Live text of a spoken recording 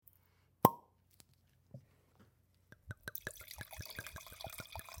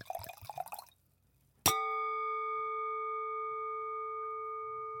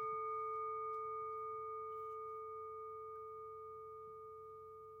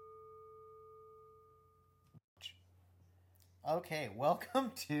Okay,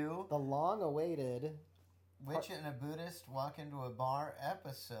 welcome to The long-awaited Witch and a Buddhist Walk into a Bar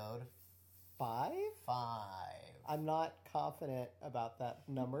episode 5? 5. I'm not confident about that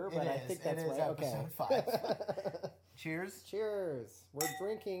number, It but I is. think that's It is right. episode Okay. 5. Cheers. Cheers. We're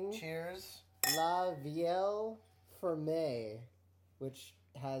drinking Cheers. La Vielle Ferme, which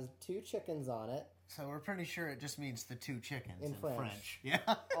has 2 chickens on it. So we're pretty sure it just means the 2 chickens in French. Yeah.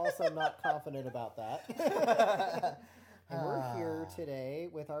 Also not confident about that. And we're here today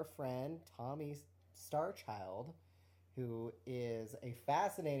with our friend Tommie Starchild, who is a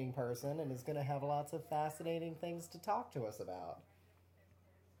fascinating person and is going to have lots of fascinating things to talk to us about.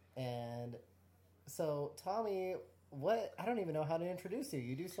 And so, Tommie, I don't even know how to introduce you.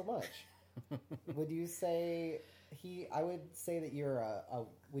 You do so much. Would you say I would say that you're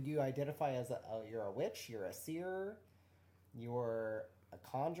would you identify as you're a witch, you're a seer, you're a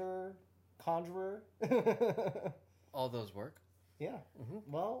conjurer? All those work? Yeah. Mm-hmm.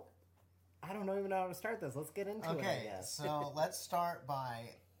 Well, I don't even know how to start this. Let's get into it, I Okay, guess. so let's start by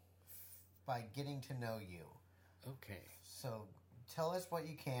getting to know you. Okay. So tell us what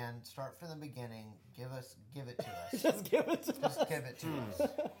you can. Start from the beginning. Give it to us. Just give it to us. Just give it to us.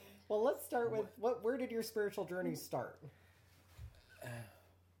 Well, let's start with where did your spiritual journey start?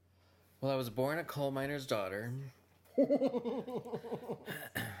 Well, I was born a coal miner's daughter.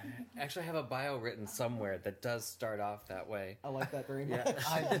 Actually, I have a bio written somewhere that does start off that way. I like that very much.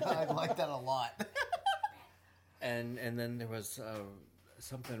 I like that a lot. And then there was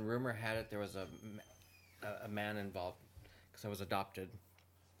something, rumor had it, there was a man involved because I was adopted.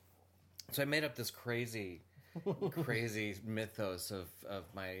 So I made up this crazy mythos of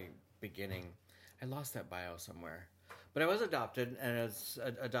my beginning. I lost that bio somewhere. But I was adopted, and I was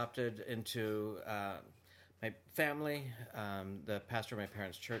adopted into my family. The pastor of my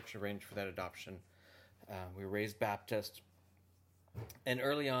parents' church arranged for that adoption. We were raised Baptist. And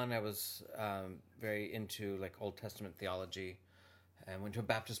early on, I was very into like Old Testament theology, and went to a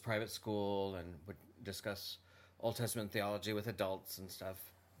Baptist private school and would discuss Old Testament theology with adults and stuff.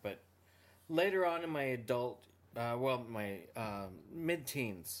 But later on in my my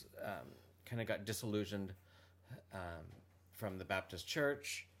mid-teens, kind of got disillusioned from the Baptist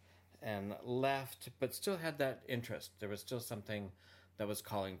church and left, but still had that interest. There was still something that was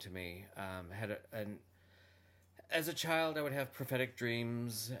calling to me. As a child, I would have prophetic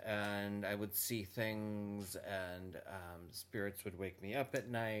dreams, and I would see things, and spirits would wake me up at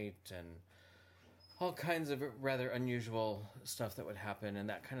night, and all kinds of rather unusual stuff that would happen, and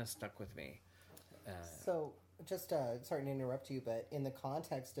that kind of stuck with me. So, just sorry to interrupt you, but in the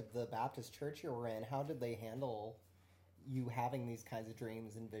context of the Baptist church you were in, how did they handle you having these kinds of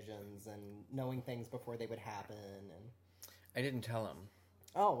dreams and visions and knowing things before they would happen? And I didn't tell them.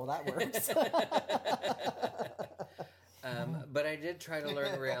 Oh, well, that works. But I did try to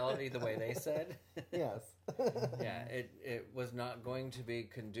learn reality the way they said. Yes. Yeah, it was not going to be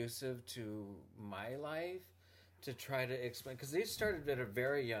conducive to my life to try to explain, because these started at a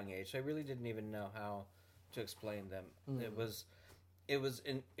very young age. I really didn't even know how to explain them. Mm. It was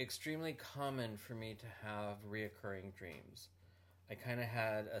extremely common for me to have reoccurring dreams. I kind of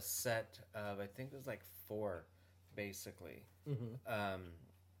had a set of, I think it was like 4, basically. Mm-hmm.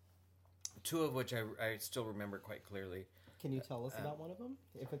 2 of which I still remember quite clearly. Can you tell us about one of them,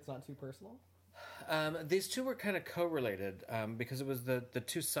 if it's not too personal? These 2 were kind of co-related because it was the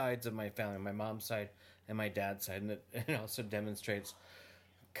 2 sides of my family, my mom's side and my dad's side, and it also demonstrates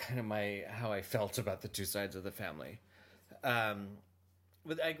kind of how I felt about the 2 sides of the family.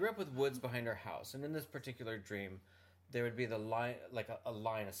 But I grew up with woods behind our house, and in this particular dream, there would be the line, like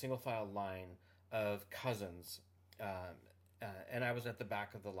a single file line of cousins, and I was at the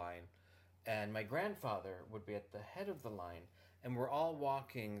back of the line, and my grandfather would be at the head of the line, and we're all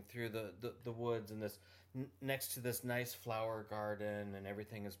walking through the woods and this next to this nice flower garden, and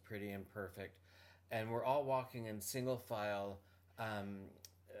everything is pretty and perfect, and we're all walking in single file,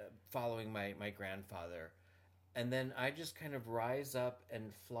 following my grandfather. And then I just kind of rise up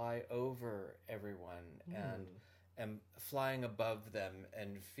and fly over everyone and am flying above them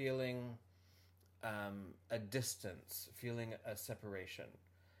and feeling a distance, feeling a separation,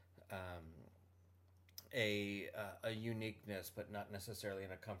 a uniqueness, but not necessarily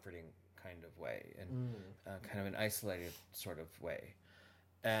in a comforting kind of way, and kind of an isolated sort of way.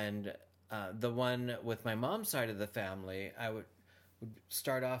 And the one with my mom's side of the family, I would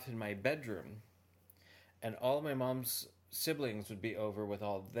start off in my bedroom, and all of my mom's siblings would be over with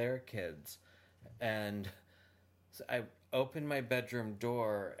all their kids. And so I opened my bedroom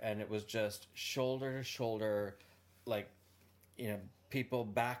door, and it was just shoulder to shoulder, like, people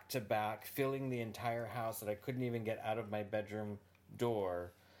back to back, filling the entire house that I couldn't even get out of my bedroom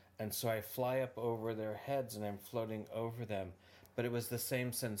door. And so I fly up over their heads and I'm floating over them. But it was the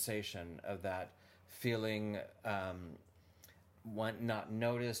same sensation of that feeling not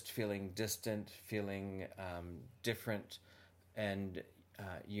noticed, feeling distant, feeling different and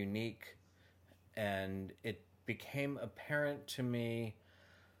unique. And it became apparent to me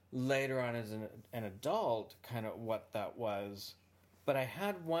later on as an adult kind of what that was. But I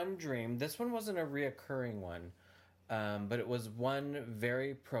had one dream. This one wasn't a reoccurring one, but it was one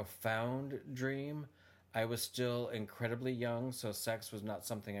very profound dream. I was still incredibly young, so sex was not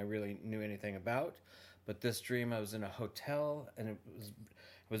something I really knew anything about. But this dream, I was in a hotel, and I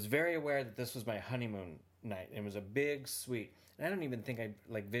was very aware that this was my honeymoon night. It was a big suite, and I don't even think I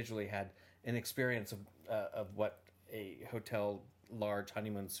visually had an experience of what a hotel large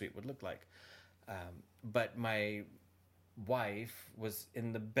honeymoon suite would look like. But my wife was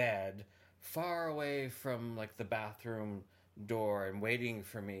in the bed, far away from like the bathroom door, and waiting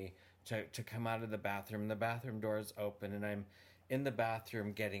for me to come out of the bathroom. The bathroom door is open, and I'm in the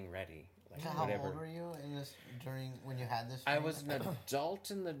bathroom getting ready. Like, How old were you in this when you had this dream? I was an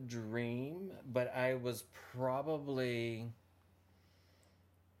adult in the dream, but I was probably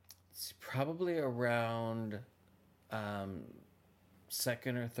around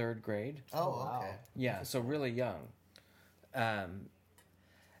second or third grade. Oh, okay. Yeah, so really young.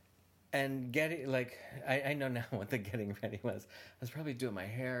 And getting, like, I know now what the getting ready was. I was probably doing my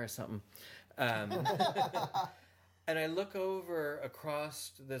hair or something. And I look over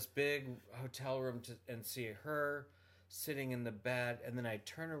across this big hotel room and see her sitting in the bed. And then I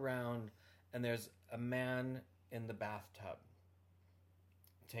turn around and there's a man in the bathtub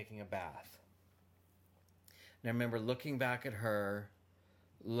taking a bath. And I remember looking back at her,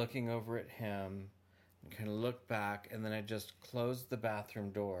 looking over at him, and kind of looked back. And then I just closed the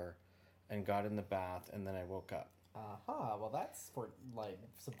bathroom door and got in the bath. And then I woke up. Aha, well that's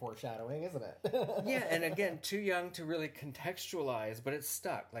some foreshadowing, isn't it? Yeah, and again, too young to really contextualize, but it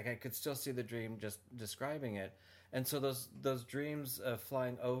stuck. Like I could still see the dream just describing it. And so those dreams of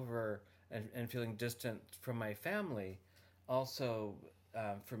flying over and feeling distant from my family also,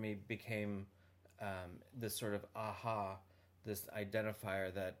 for me, became this sort of aha, this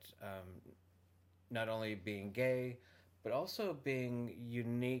identifier that not only being gay, but also being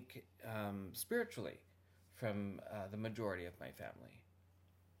unique spiritually from the majority of my family.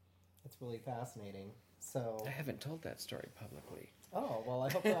 It's really fascinating. So I haven't told that story publicly. Oh well, I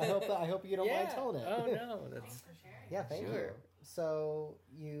hope you don't mind telling it. Oh no, that's yeah. Thank you. So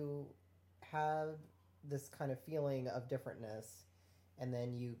you had this kind of feeling of differentness, and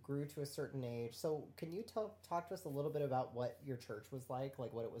then you grew to a certain age. So can you talk to us a little bit about what your church was like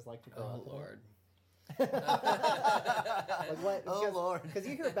what it was like to grow up? Oh Lord. Lord! Because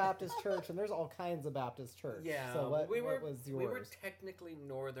you hear Baptist church, and there's all kinds of Baptist church. Yeah. So what was yours? We were technically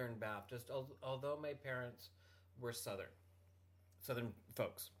Northern Baptist, although my parents were Southern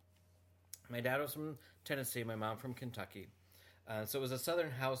folks. My dad was from Tennessee, my mom from Kentucky, so it was a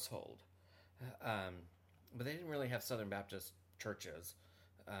Southern household. But they didn't really have Southern Baptist churches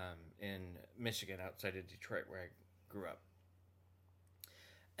in Michigan, outside of Detroit, where I grew up.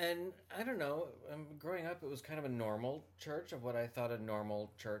 And I don't know, growing up, it was kind of a normal church of what I thought a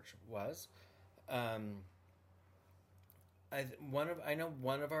normal church was. I know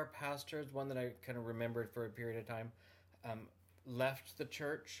one of our pastors, one that I kind of remembered for a period of time, left the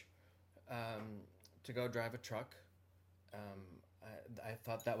church to go drive a truck. I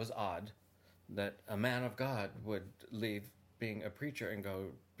thought that was odd, that a man of God would leave being a preacher and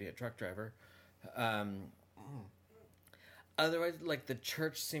go be a truck driver. Otherwise, like, the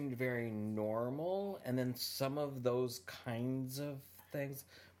church seemed very normal, and then some of those kinds of things,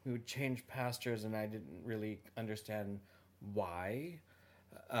 we would change pastors, and I didn't really understand why.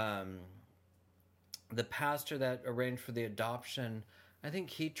 The pastor that arranged for the adoption, I think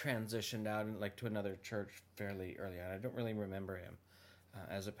he transitioned out to another church fairly early on. I don't really remember him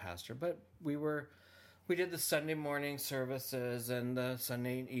as a pastor, but we did the Sunday morning services and the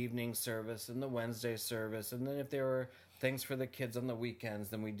Sunday evening service and the Wednesday service, and then if there were things for the kids on the weekends,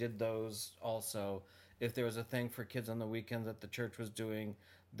 then we did those also. If there was a thing for kids on the weekends that the church was doing,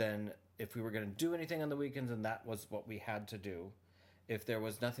 then if we were going to do anything on the weekends, then that was what we had to do. If there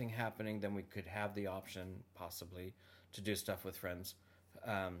was nothing happening, then we could have the option, possibly, to do stuff with friends.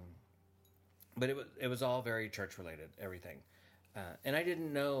 But it was all very church related, everything. And I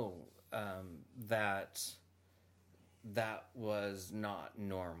didn't know that was not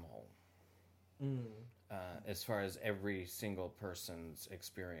normal. As far as every single person's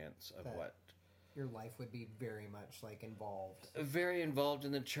experience of what your life would be very much like involved. Very involved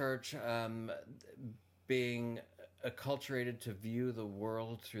in the church, being acculturated to view the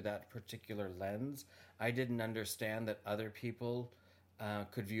world through that particular lens. I didn't understand that other people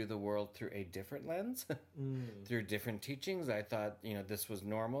could view the world through a different lens, through different teachings. I thought, this was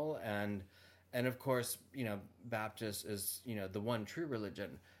normal. And of course, Baptist is, the one true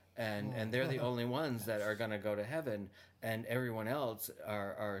religion. And they're the only ones that are going to go to heaven, and everyone else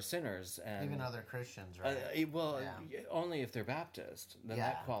are sinners. And even other Christians, right? Only if they're Baptist, then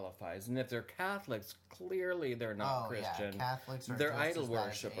that qualifies. And if they're Catholics, clearly they're not Christian. Catholics are they're just idol as bad as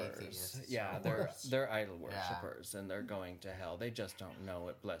worshippers. atheists, Yeah, so. they're idol worshippers, and they're going to hell. They just don't know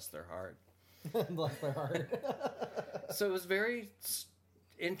it. Bless their heart. Bless their heart. So it was very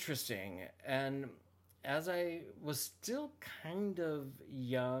interesting, and as I was still kind of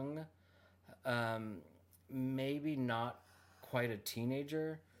young, maybe not quite a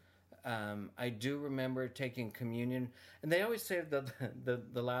teenager, I do remember taking communion. And they always saved the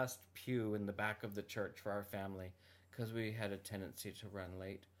last pew in the back of the church for our family because we had a tendency to run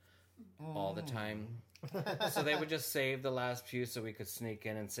late all the time. So they would just save the last pew so we could sneak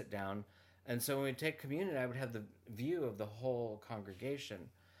in and sit down. And so when we take communion, I would have the view of the whole congregation.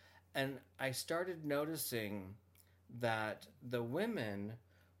 And I started noticing that the women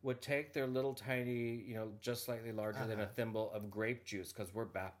would take their little tiny, just slightly larger than a thimble of grape juice, because we're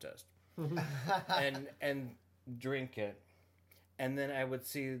Baptist, and drink it. And then I would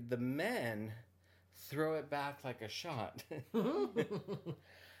see the men throw it back like a shot.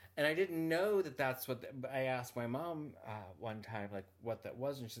 And I didn't know that that's what... I asked my mom one time, like, what that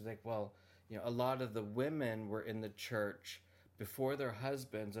was. And she's like, well, a lot of the women were in the church before their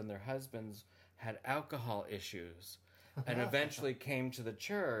husbands, and their husbands had alcohol issues and eventually came to the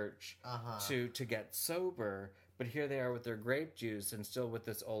church to get sober. But here they are with their grape juice and still with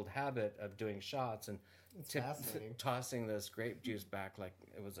this old habit of doing shots and tossing this grape juice back like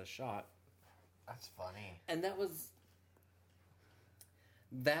it was a shot. That's funny. And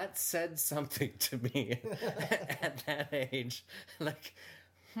that said something to me at that age. Like,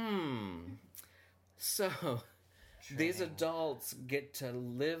 so... These adults get to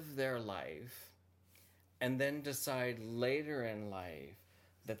live their life and then decide later in life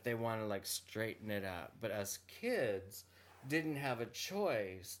that they want to straighten it up. But as kids, didn't have a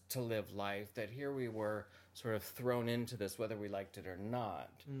choice to live life, that here we were sort of thrown into this, whether we liked it or not.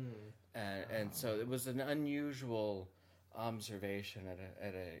 And so it was an unusual observation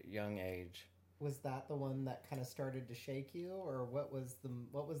at a young age. Was that the one that kind of started to shake you, or what was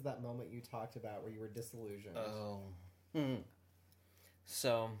that moment you talked about where you were disillusioned?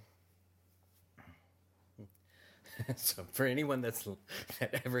 So for anyone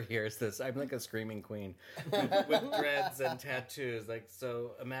that ever hears this, I'm like a screaming queen with dreads and tattoos.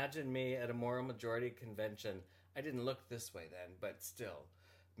 So imagine me at a moral majority convention. I didn't look this way then, but still,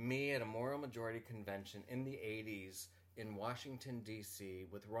 me at a moral majority convention in the 80s. In Washington, D.C.,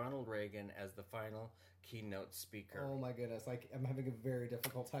 with Ronald Reagan as the final keynote speaker. Oh my goodness, I'm having a very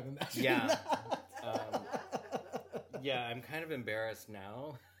difficult time imagining that. I'm kind of embarrassed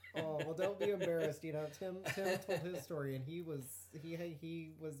now. Oh, well, don't be embarrassed. Tim told his story, and he was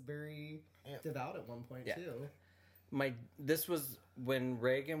very devout at one point, too. This was when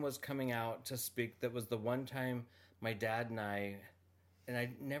Reagan was coming out to speak. That was the one time my dad and I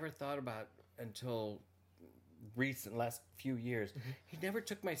never thought about until last few years. He never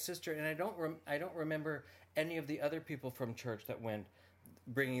took my sister, and I don't remember any of the other people from church that went,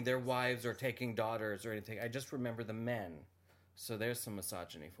 bringing their wives or taking daughters or anything. I just remember the men. So there's some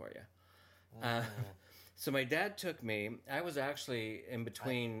misogyny for you. So my dad took me. I was actually in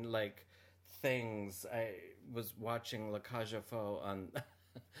between things. I was watching La Cage aux Folles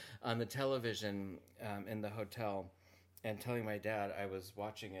on the television in the hotel, and telling my dad I was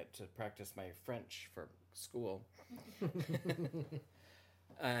watching it to practice my French for school.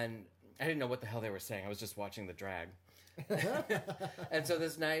 And I didn't know what the hell they were saying. I was just watching the drag. And so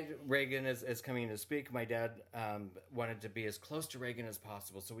this night, Reagan is coming to speak. My dad wanted to be as close to Reagan as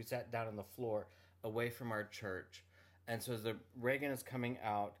possible, so we sat down on the floor away from our church. And so as Reagan is coming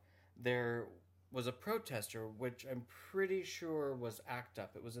out, there was a protester, which I'm pretty sure was ACT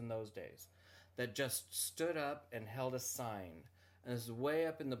UP. It was in those days, that just stood up and held a sign. And this is way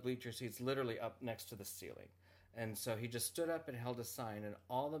up in the bleacher seats, literally up next to the ceiling. And so he just stood up and held a sign, and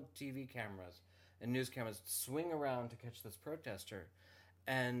all the TV cameras and news cameras swing around to catch this protester.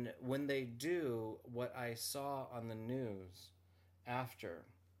 And when they do, what I saw on the news after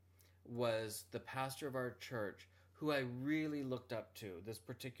was the pastor of our church, who I really looked up to. This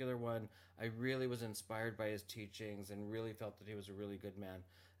particular one, I really was inspired by his teachings and really felt that he was a really good man.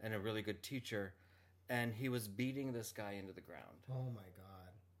 and a really good teacher, and he was beating this guy into the ground. Oh my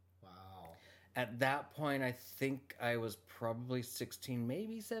God. Wow. At that point, I think I was probably 16,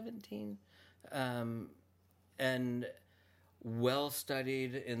 maybe 17, and well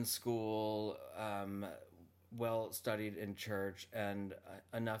studied in school, well studied in church, and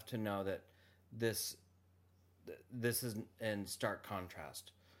enough to know that this is in stark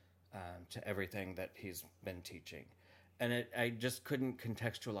contrast to everything that he's been teaching, and I just couldn't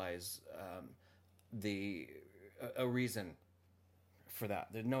contextualize a reason for that.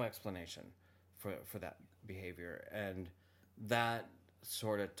 There's no explanation for that behavior, and that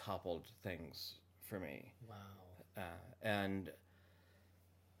sort of toppled things for me. Wow. And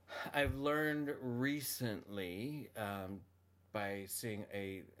I've learned recently by seeing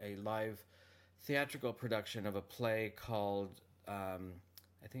a live theatrical production of a play called, I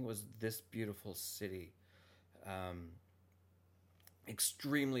think it was This Beautiful City.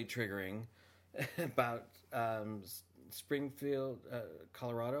 Extremely triggering about Springfield,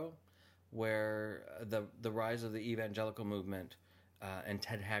 Colorado, where the rise of the evangelical movement and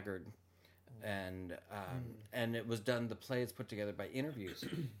Ted Haggard. And it was done. The play is put together by interviews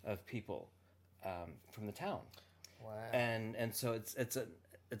of people from the town. Wow. And so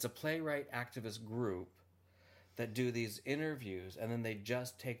it's a playwright activist group that do these interviews, and then they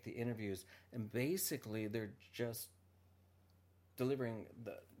just take the interviews, and basically they're just delivering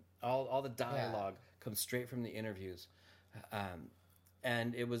all the dialogue comes straight from the interviews,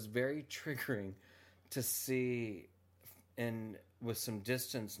 and it was very triggering to see, with some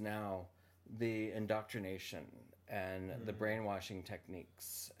distance now, the indoctrination and the brainwashing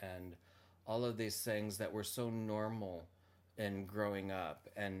techniques and all of these things that were so normal in growing up,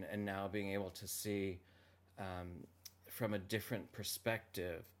 and now being able to see from a different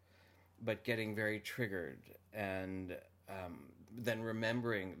perspective, but getting very triggered, and then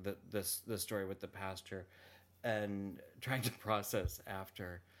remembering the story with the pastor and trying to process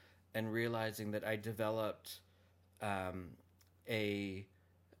after, and realizing that I developed a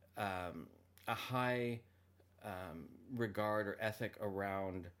high regard or ethic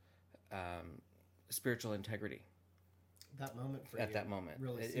around spiritual integrity. That moment for you. At that moment,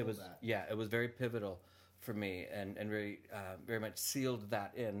 really it was that. Yeah, it was very pivotal for me, and very very much sealed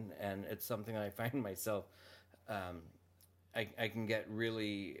that in, and it's something that I find myself. I can get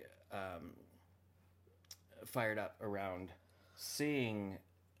really fired up around seeing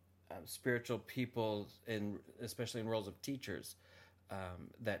spiritual people, especially in roles of teachers,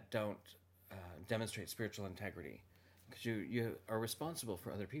 that don't demonstrate spiritual integrity, because you are responsible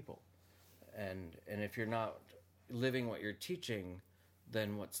for other people, and if you're not living what you're teaching,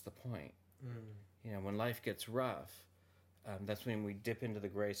 then what's the point? You know, when life gets rough, that's when we dip into the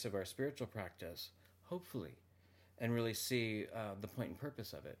grace of our spiritual practice, hopefully, and really see the point and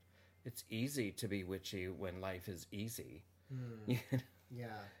purpose of it. It's easy to be witchy when life is easy. Yeah.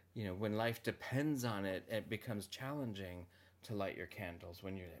 You know, when life depends on it, it becomes challenging to light your candles,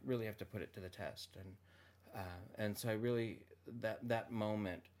 when you really have to put it to the test. And so I really, that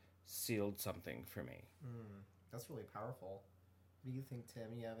moment sealed something for me. That's really powerful. What do you think,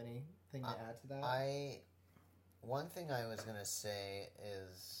 Tim? You have anything to add to that? One thing I was going to say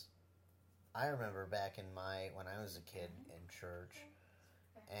is, I remember back when I was a kid in church,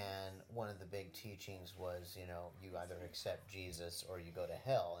 and one of the big teachings was, you know, you either accept Jesus or you go to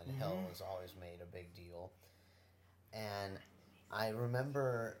hell, and hell was always made a big deal. And I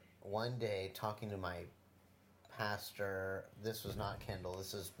remember one day talking to my pastor. This was not Kendall.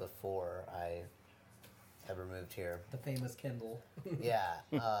 This is before I ever moved here. The famous Kendall. Yeah.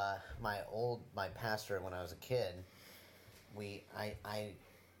 My pastor when I was a kid,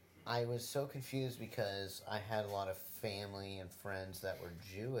 I was so confused because I had a lot of family and friends that were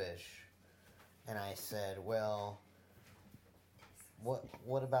Jewish, and I said, well,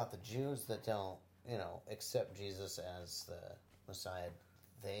 what about the Jews that don't, you know, accept Jesus as the Messiah?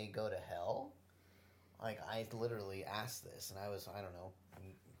 They go to hell? Like, I literally asked this, and I was, I don't know,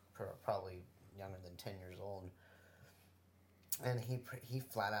 probably younger than 10 years old, and he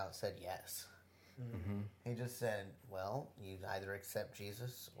flat out said yes. He just said, well, you either accept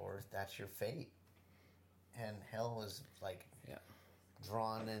Jesus or that's your fate. And hell was like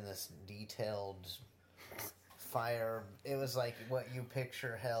drawn in this detailed fire. It was like what you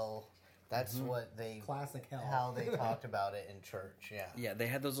picture hell. That's what they... Classic hell. How they talked about it in church, yeah. Yeah, they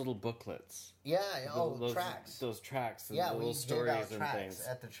had those little booklets. Yeah, tracks. Those tracks. Yeah, little we stories gave out and tracks things.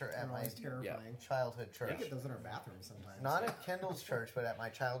 at the church, at my terrifying. childhood church. We get those in our bathroom sometimes. Not at Kendall's church, but at my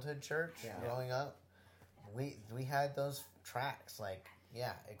childhood church growing up. We had those tracks, like,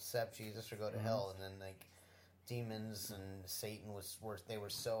 accept Jesus or go to hell, and then, like, demons and Satan they were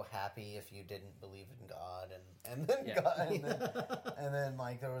so happy if you didn't believe in God, and then Yeah. God, and then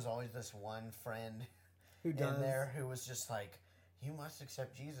like there was always this one friend Who does? in there who was just like, you must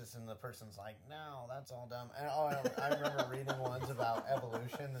accept Jesus, and the person's like, no, that's all dumb. And I remember reading ones about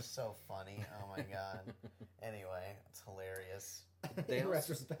evolution. It's so funny. Oh my god. Anyway, it's hilarious. In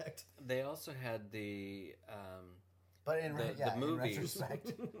retrospect. They also had the But in movies.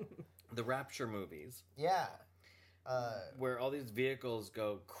 retrospect, the Rapture movies. yeah. Where all these vehicles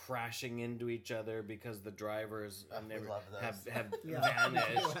go crashing into each other because the drivers we love those. have Yeah.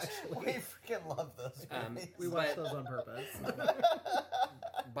 vanished. We freaking love those movies. We watched those on purpose.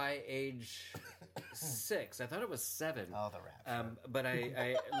 By age 6, I thought it was 7. Oh, the Rapture. But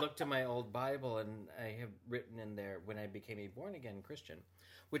I looked to my old Bible, and I have written in there, when I became a born-again Christian,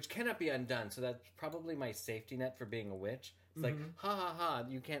 which cannot be undone. So that's probably my safety net for being a witch. It's like, ha ha ha,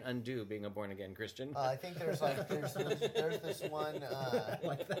 you can't undo being a born-again Christian. I think there's this one...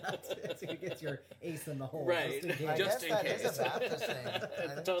 like that. So you get your ace in the hole. Right. Just in I case. Just guess in that case. is a Baptist thing. I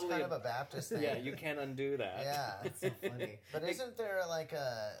think Totally it's kind a- of a Baptist thing. Yeah, you can't undo that. Yeah. It's so funny. But isn't there like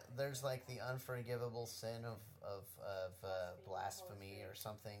there's like the unforgivable sin of blasphemy or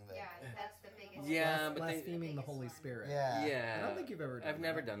something that Yeah, that's the biggest. Yeah, but they- Blaspheming the Holy Spirit. yeah. Yeah. I don't think you've ever done I've that.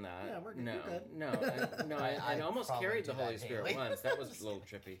 never done that. Yeah, we're good. No, You're good. no, I I almost probably carried do the Holy that Spirit daily. once. That was a little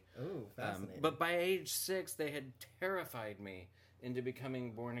trippy. Ooh, fascinating. But by age 6, they had terrified me into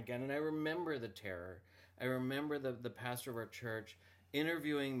becoming born again, and I remember the terror. I remember the pastor of our church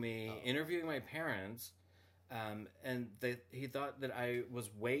interviewing me, interviewing my parents, and he thought that I was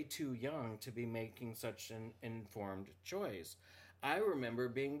way too young to be making such an informed choice. I remember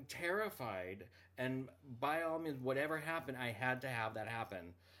being terrified, and by all means, whatever happened, I had to have that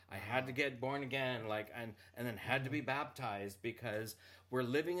happen. I had to get born again, and then had to be baptized, because we're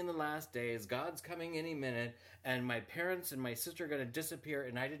living in the last days. God's coming any minute, and my parents and my sister are going to disappear,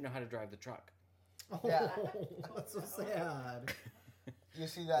 and I didn't know how to drive the truck. Yeah. That's so sad. You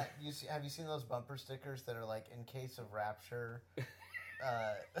see that? Have you seen those bumper stickers that are like, in case of rapture,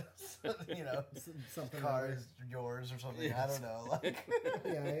 Something car like is yours or something. I don't know. Like,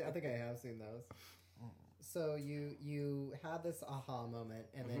 yeah, I think I have seen those. So you had this aha moment,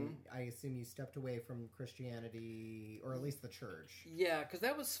 and then I assume you stepped away from Christianity, or at least the church. Yeah, because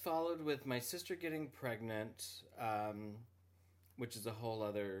that was followed with my sister getting pregnant, which is a whole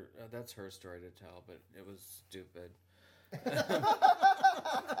other... that's her story to tell, but it was stupid.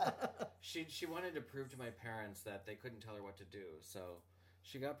 She wanted to prove to my parents that they couldn't tell her what to do, so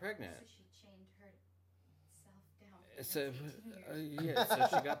she got pregnant. So she chained herself down.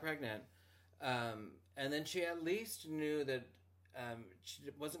 So she got pregnant. And then she at least knew that she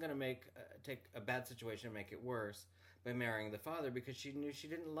wasn't going to take a bad situation and make it worse by marrying the father, because she knew she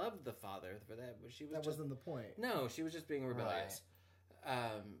didn't love the father for that. That wasn't the point. No, she was just being rebellious.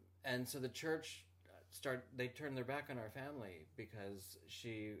 And so the church they turned their back on our family because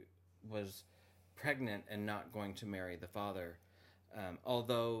she was pregnant and not going to marry the father.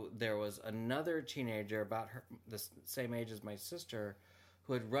 Although there was another teenager about the same age as my sister,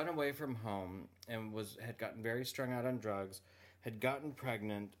 who had run away from home and had gotten very strung out on drugs, had gotten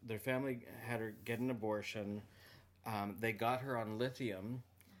pregnant. Their family had her get an abortion. They got her on lithium,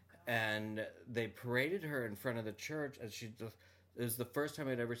 and they paraded her in front of the church. As it was the first time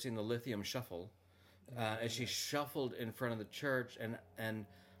I'd ever seen the lithium shuffle. As she shuffled in front of the church, and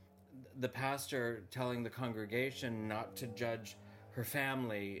the pastor telling the congregation not to judge her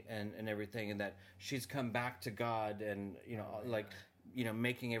family and everything, and that she's come back to God, and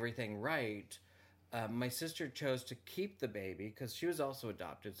making everything right. My sister chose to keep the baby because she was also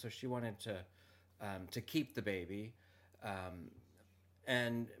adopted, so she wanted to keep the baby,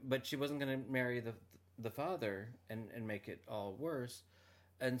 but she wasn't going to marry the father and make it all worse,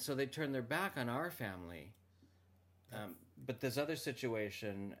 and so they turned their back on our family. But this other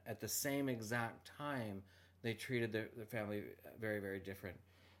situation, at the same exact time, they treated their family very, very different,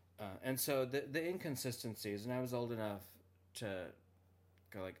 and so the inconsistencies. And I was old enough to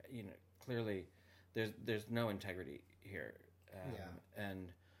go clearly there's no integrity here,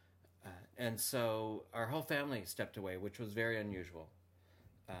 and so our whole family stepped away, which was very unusual,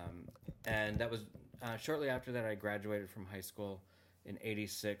 and that was shortly after that I graduated from high school in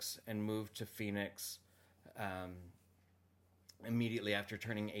 '86 and moved to Phoenix immediately after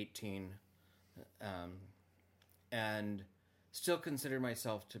turning 18, and still considered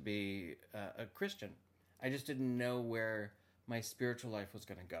myself to be a Christian. I just didn't know where my spiritual life was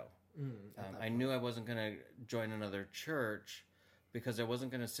going to go. I knew I wasn't going to join another church because I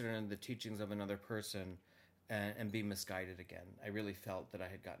wasn't going to sit under the teachings of another person and be misguided again. I really felt that I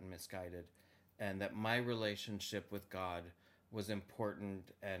had gotten misguided. and that my relationship with God was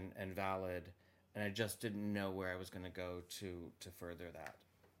important and valid, and I just didn't know where I was going to go to further that.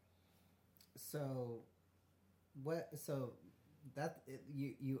 So,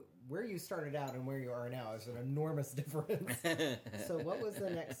 you where you started out and where you are now is an enormous difference. So what was the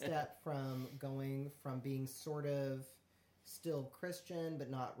next step from going from being sort of still Christian but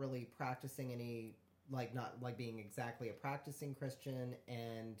not really practicing any, like not like being exactly a practicing Christian,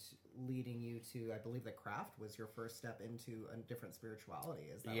 and leading you to, I believe the craft was your first step into a different spirituality,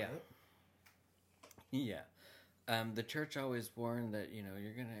 is that Yeah. right? Yeah. The church always warned that,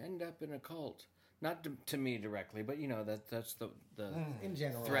 you're going to end up in a cult. Not to me directly, but, that's the In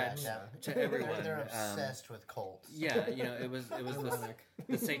general, threat yeah. to everyone. They're obsessed with cults. Yeah, it was the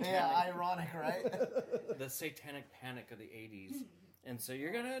satanic, Yeah, ironic, right? the satanic panic of the 80s. And so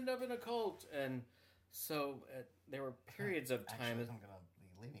you're going to end up in a cult. And so there were periods of time. Actually, I'm going to be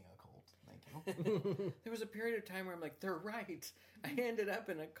leaving a cult. Thank you. There was a period of time where I'm like, they're right. I ended up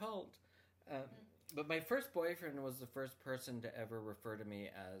in a cult. But my first boyfriend was the first person to ever refer to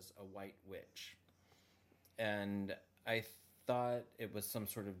me as a white witch. And I thought it was some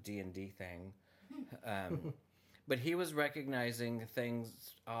sort of D&D thing. But he was recognizing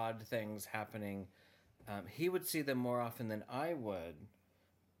odd things happening. He would see them more often than I would.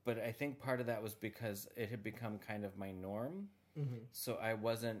 But I think part of that was because it had become kind of my norm. Mm-hmm. So I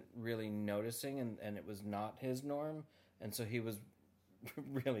wasn't really noticing, and it was not his norm. And so he was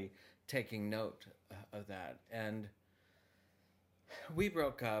really taking note of that. And we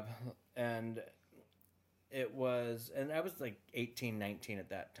broke up, and I was like 18, 19 at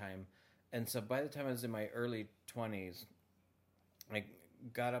that time. And so by the time I was in my early 20s, I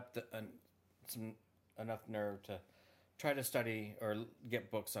got up enough nerve to try to study or get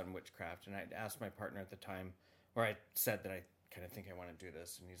books on witchcraft. And I'd asked my partner at the time, or I said that I kind of think I want to do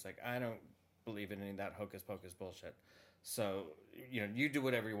this. And he's like, I don't believe in any of that hocus pocus bullshit. So, you do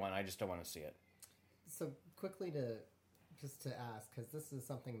whatever you want. I just don't want to see it. So quickly to ask, because this is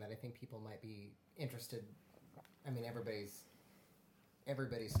something that I think people might be interested. I mean, everybody's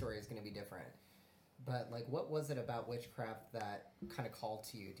story is going to be different. But, like, what was it about witchcraft that kind of called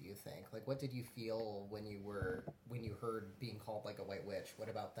to you, do you think? Like, what did you feel when you heard being called, like, a white witch? What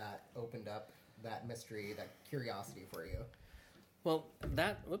about that opened up that mystery, that curiosity for you? Well,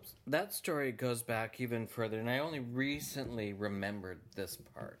 that story goes back even further, and I only recently remembered this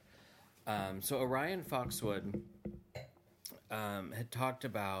part. So Orion Foxwood had talked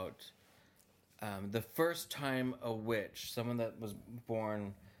about the first time a witch, someone that was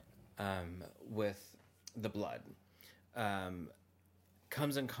born with the blood,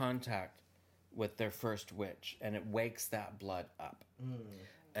 comes in contact with their first witch, and it wakes that blood up.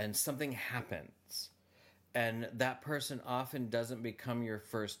 And something happens. And that person often doesn't become your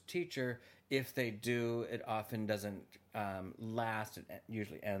first teacher. If they do, it often doesn't last. It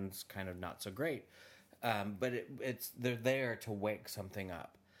usually ends kind of not so great. But they're there to wake something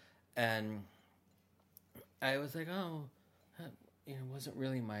up. And I was like, oh, it wasn't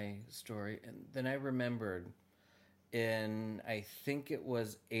really my story. And then I remembered I think it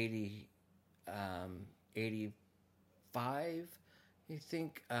was 85, I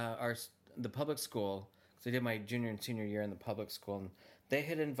think, the public school. So I did my junior and senior year in the public school, and they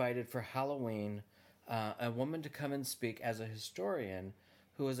had invited for Halloween a woman to come and speak as a historian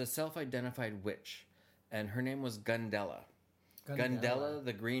who was a self-identified witch, and her name was Gundella. Gundella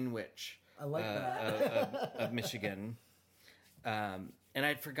the Green Witch. I like that. of Michigan. And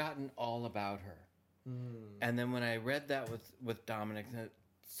I'd forgotten all about her. And then when I read that with Dominic,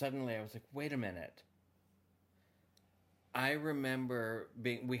 suddenly I was like, wait a minute. I remember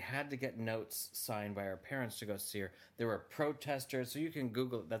we had to get notes signed by our parents to go see her. There were protesters, so you can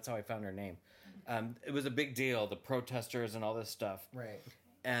Google it. That's how I found her name. It was a big deal, the protesters and all this stuff. Right.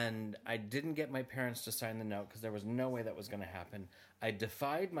 And I didn't get my parents to sign the note because there was no way that was going to happen. I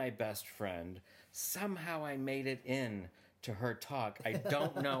defied my best friend. Somehow I made it in to her talk. I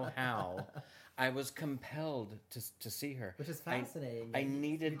don't know how. I was compelled to see her. Which is fascinating. I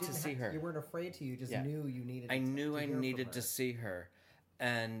needed to see her. You weren't afraid to. You just knew you needed to I knew I hear needed from to her. see her.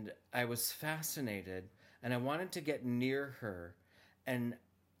 And I was fascinated. And I wanted to get near her. And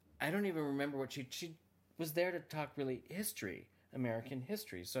I don't even remember what she was there to talk really history, American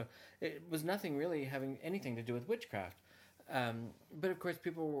history. So it was nothing really having anything to do with witchcraft. But of course,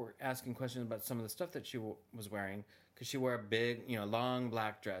 people were asking questions about some of the stuff that she was wearing, because she wore a big, long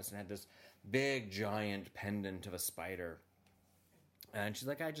black dress and had this big, giant pendant of a spider. And she's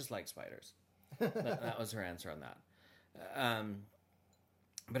like, I just like spiders. That was her answer on that.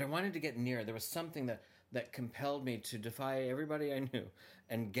 But I wanted to get near. There was something that compelled me to defy everybody I knew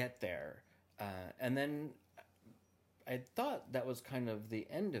and get there. And then I thought that was kind of the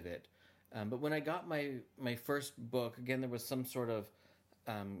end of it. But when I got my first book, again, there was some sort of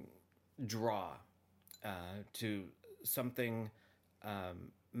draw to something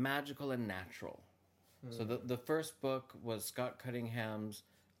magical and natural. So the first book was Scott Cunningham's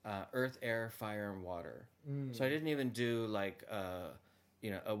Earth, Air, Fire, and Water. So I didn't even do like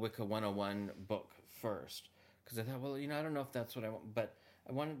a Wicca 101 book first, because I thought, well, I don't know if that's what I want, but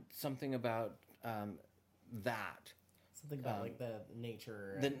I wanted something about that. Something about like the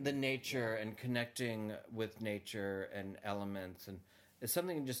nature. The nature and connecting with nature and elements, and it's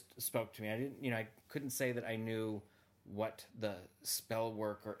something that just spoke to me. I didn't, I couldn't say that I knew what the spell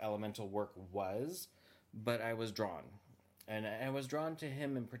work or elemental work was, but I was drawn. And I was drawn to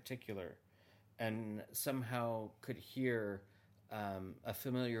him in particular, and somehow could hear a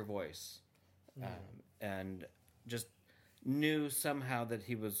familiar voice, and just knew somehow that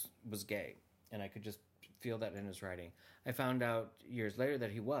he was gay, and I could just feel that in his writing. I found out years later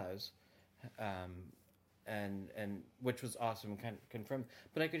that he was, and which was awesome, kind of confirmed.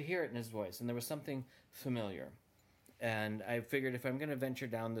 But I could hear it in his voice, and there was something familiar. And I figured if I'm going to venture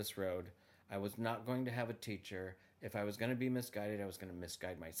down this road, I was not going to have a teacher. If I was going to be misguided, I was going to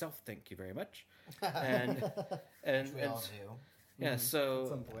misguide myself. Thank you very much. And Which we all do. Yeah, so at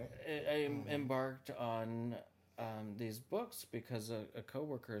some point. I embarked on these books because a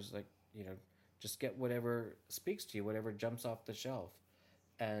coworker is like, just get whatever speaks to you, whatever jumps off the shelf.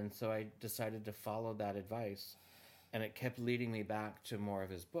 And so I decided to follow that advice, and it kept leading me back to more of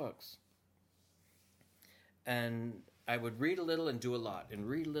his books. And I would read a little and do a lot, and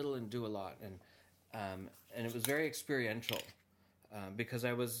read a little and do a lot, and it was very experiential because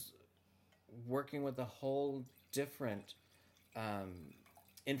I was working with a whole different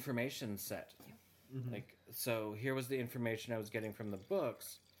information set. Like, so here was the information I was getting from the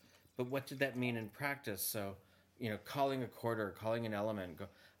books, but what did that mean in practice? So, calling a quarter, calling an element,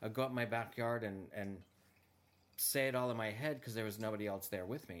 I'd go up my backyard and say it all in my head because there was nobody else there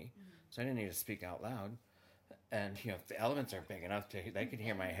with me, so I didn't need to speak out loud. And if the elements are big enough they could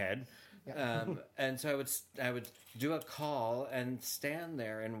hear my head. And so I would do a call and stand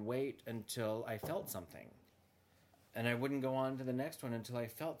there and wait until I felt something, and I wouldn't go on to the next one until I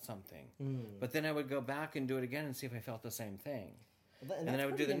felt something. But then I would go back and do it again and see if I felt the same thing, and then I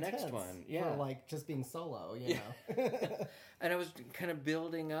would do the next one. For like just being solo, know. And I was kind of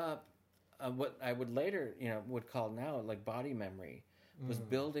building up what I would later would call now like body memory, was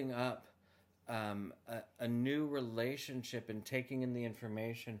building up a new relationship and taking in the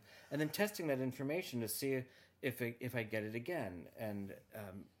information and then testing that information to see if I get it again, and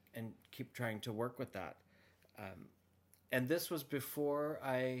keep trying to work with that. And this was before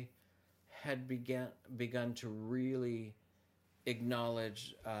I had begun to really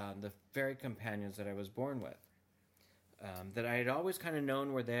acknowledge the fairy companions that I was born with, that I had always kind of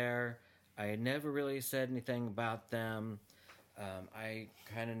known were there. I had never really said anything about them. I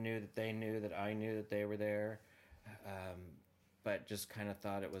kind of knew that they knew that I knew that they were there, but just kind of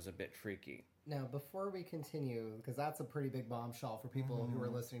thought it was a bit freaky. Now, before we continue, because that's a pretty big bombshell for people who are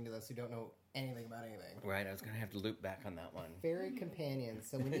listening to this who don't know anything about anything. Right, I was going to have to loop back on that one. Fairy companions.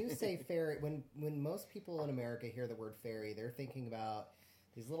 So when you say fairy, when most people in America hear the word fairy, they're thinking about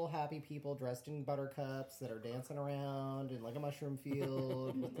these little happy people dressed in buttercups that are dancing around in like a mushroom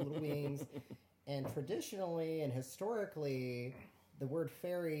field with little wings. And traditionally and historically, the word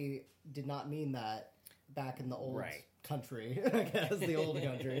fairy did not mean that back in the old country, I guess, the old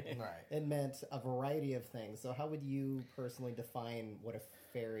country. Right. It meant a variety of things. So how would you personally define what a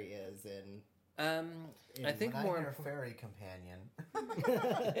fairy is I think when more I hear fairy companion.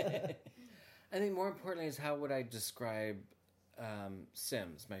 I think more importantly is how would I describe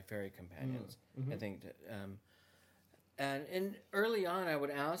Sims, my fairy companions. I think and early on, I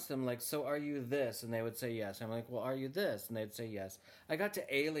would ask them, like, so are you this? And they would say yes. I'm like, well, are you this? And they'd say yes. I got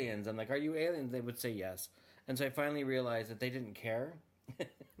to aliens. I'm like, are you aliens? They would say yes. And so I finally realized that they didn't care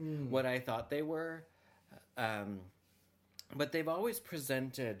what I thought they were. But they've always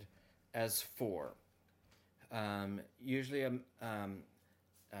presented as four. Usually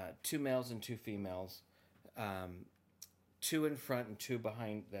 2 males and 2 females. 2 in front and 2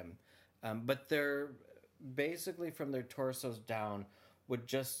 behind them. But they're basically from their torsos down would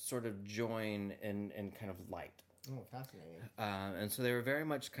just sort of join in kind of light. Oh, fascinating. And so they were very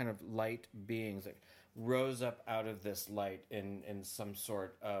much kind of light beings that rose up out of this light in some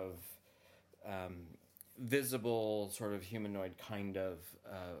sort of visible sort of humanoid kind of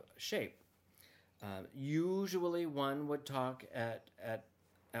shape. Usually one would talk at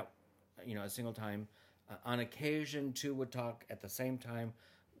a single time. On occasion 2 would talk at the same time,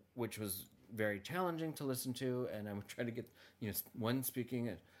 which was very challenging to listen to, and I'm trying to get one speaking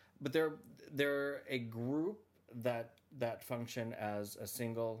it. But they're a group that function as a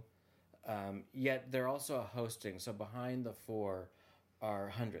single, yet they're also a hosting. So behind the four are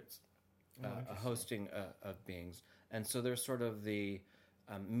hundreds, a hosting of beings, and so they're sort of the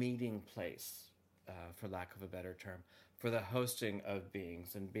meeting place, for lack of a better term, for the hosting of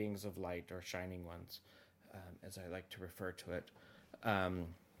beings and beings of light or shining ones, as I like to refer to it,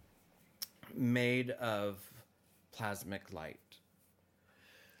 made of plasmic light.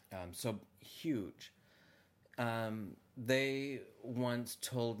 So huge. They once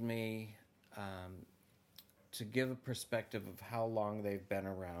told me to give a perspective of how long they've been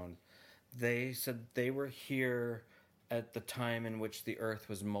around. They said they were here at the time in which the earth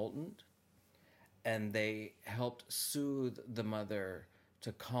was molten, and they helped soothe the mother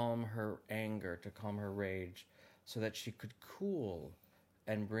to calm her anger, to calm her rage, so that she could cool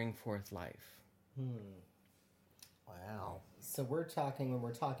and bring forth life. Wow. So when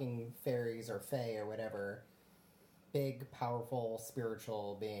we're talking fairies or fae or whatever, big, powerful,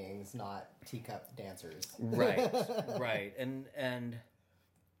 spiritual beings, not teacup dancers. Right, right. And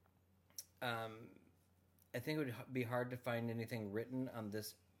I think it would be hard to find anything written on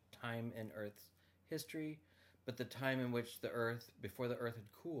this time in Earth's history, but the time in which the Earth, before the Earth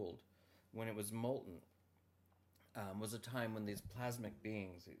had cooled, when it was molten, was a time when these plasmic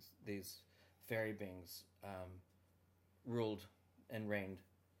beings, these fairy beings, ruled and reigned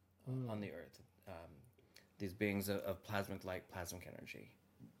on the Earth. These beings of plasmic light, plasmic energy.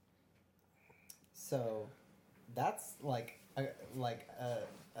 So that's like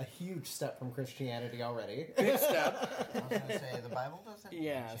a huge step from Christianity already. Big step. I was going to say, the Bible doesn't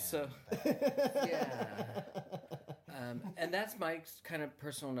Yeah, mention so... that. Yeah. And that's my kind of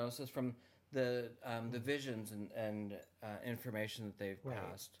personal gnosis from the visions and information that they've Right.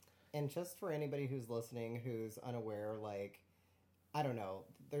 passed. And just for anybody who's listening who's unaware, like, I don't know,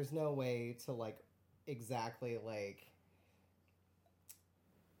 there's no way to, like, exactly, like,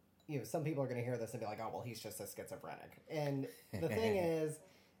 some people are going to hear this and be like, oh, well, he's just a schizophrenic. And the thing is,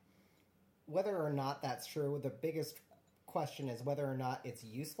 whether or not that's true, the biggest question is whether or not it's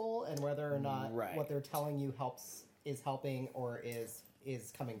useful and whether or not what they're telling you is helping or is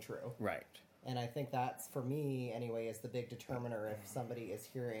coming true. Right. And I think that's, for me anyway, is the big determiner if somebody is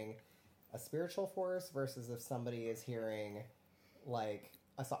hearing a spiritual force versus if somebody is hearing, like,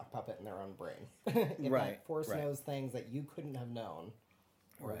 a sock puppet in their own brain. If that force knows things that you couldn't have known,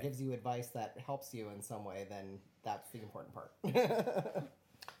 or gives you advice that helps you in some way, then that's the important part.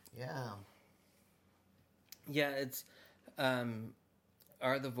 Yeah. Yeah, it's...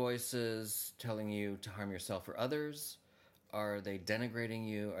 are the voices telling you to harm yourself or others? Are they denigrating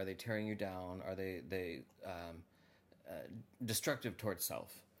you? Are they tearing you down? Are they destructive towards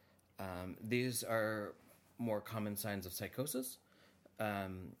self? These are more common signs of psychosis.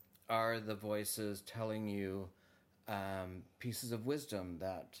 Are the voices telling you pieces of wisdom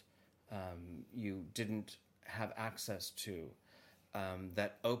that you didn't have access to,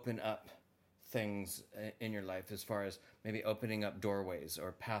 that open up things in your life, as far as maybe opening up doorways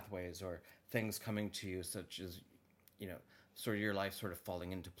or pathways or things coming to you, such as, sort of your life sort of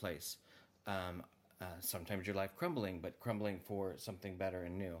falling into place. Sometimes your life crumbling, but crumbling for something better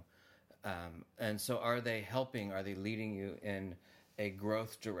and new. And so are they helping, are they leading you in a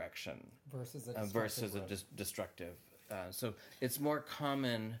growth direction Versus a destructive? So it's more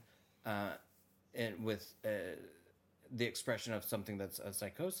common with the expression of something that's a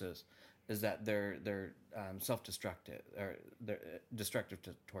psychosis, is that they're self-destructive, or they're destructive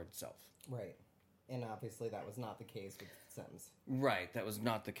towards self. Right. And obviously that was not the case with Sims. Right, that was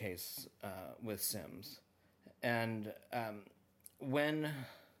not the case with Sims. And when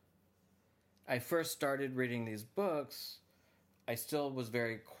I first started reading these books, I still was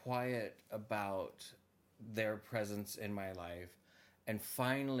very quiet about their presence in my life, and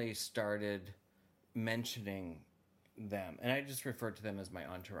finally started mentioning them. And I just referred to them as my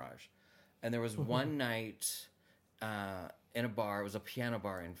entourage. And there was one night in a bar, it was a piano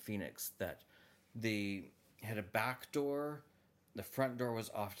bar in Phoenix, that had a back door. The front door was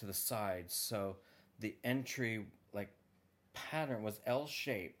off to the side, so the entry pattern was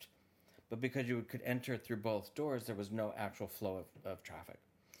L-shaped, but because you could enter through both doors, there was no actual flow of traffic.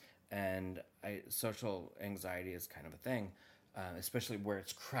 And social anxiety is kind of a thing, especially where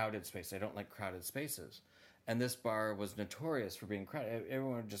it's crowded space. I don't like crowded spaces. And this bar was notorious for being crowded.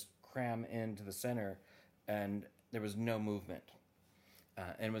 Everyone would just cram into the center, and there was no movement.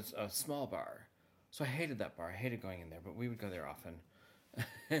 And it was a small bar. So I hated that bar. I hated going in there, but we would go there often.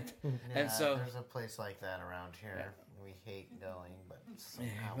 And so there's a place like that around here. We hate going, but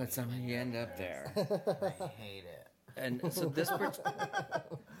somehow, But somehow you end up there. I hate it. And so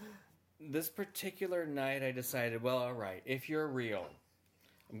this particular night, I decided, well, all right, if you're real,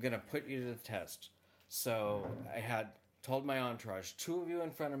 I'm going to put you to the test. So I had told my entourage, 2 of you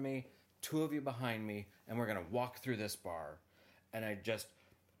in front of me, 2 of you behind me, and we're going to walk through this bar. And I just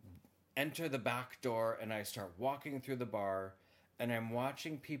enter the back door, and I start walking through the bar, and I'm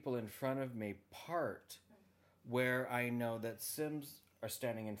watching people in front of me part where I know that Sims are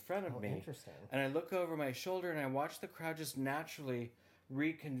standing in front of me. Interesting. And I look over my shoulder, and I watch the crowd just naturally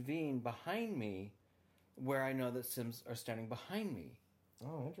reconvene behind me where I know that Sims are standing behind me.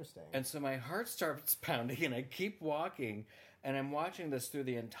 Oh, interesting. And so my heart starts pounding, and I keep walking, and I'm watching this through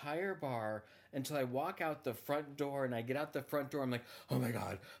the entire bar until I walk out the front door, and I get out the front door. I'm like, oh my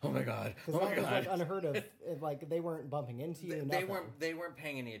God, oh my God, oh my Because God. that was like unheard of. Like they weren't bumping into you. They nothing. weren't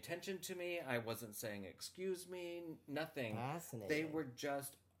paying any attention to me. I wasn't saying excuse me, nothing. Fascinating. They were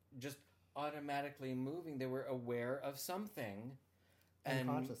just automatically moving. They were aware of something,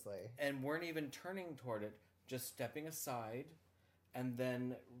 Unconsciously. and weren't even turning toward it. Just stepping aside, and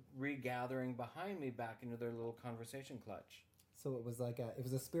then regathering behind me back into their little conversation clutch. So it was like a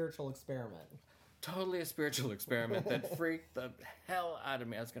spiritual experiment. Totally a spiritual experiment that freaked the hell out of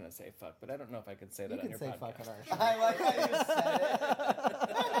me. I was going to say fuck, but I don't know if I could say that You on can your say podcast. fuck on our show. I like how you said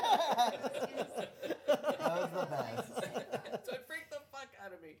it. That was the best. So it freaked the fuck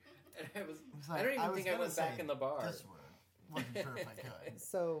out of me. And I Like, don't even think I gonna went back say in the bar. This word. Wasn't sure if I could.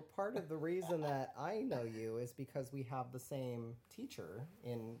 So part of the reason that I know you is because we have the same teacher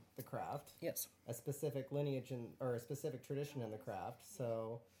in the craft, Yes. a specific lineage or a specific tradition in the craft.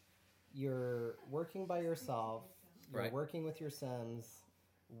 So you're working by yourself, you're Right. working with your Sims.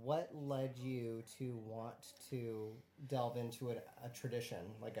 What led you to want to delve into a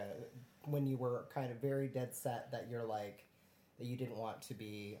tradition, when you were kind of very dead set that you're like that you didn't want to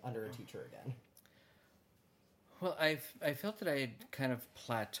be under a teacher again? Well, I felt that I had kind of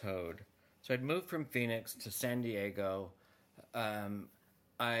plateaued. So I'd moved from Phoenix to San Diego.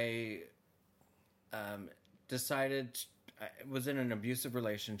 I decided I was in an abusive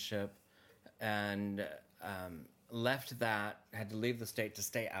relationship and left that, had to leave the state to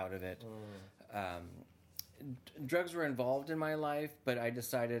stay out of it. Drugs were involved in my life, but I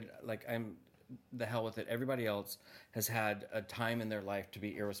decided, I'm the hell with it. Everybody else has had a time in their life to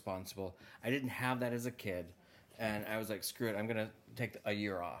be irresponsible. I didn't have that as a kid. And I was like, screw it, I'm going to take a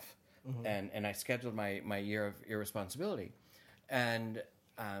year off. Mm-hmm. And I scheduled my year of irresponsibility. And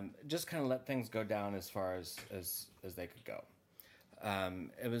just kind of let things go down as far as they could go.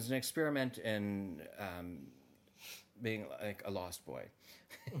 It was an experiment in being like a lost boy.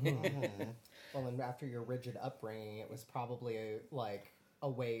 Mm-hmm. Well, and after your rigid upbringing, it was probably a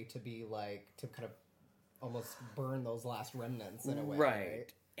way to be to kind of almost burn those last remnants in a way.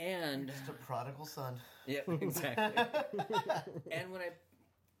 Right. And just a prodigal son. Yep, exactly. And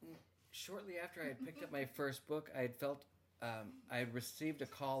shortly after I had picked up my first book, I had felt I had received a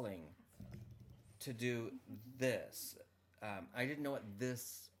calling to do this. I didn't know what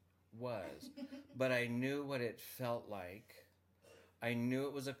this was, but I knew what it felt like. I knew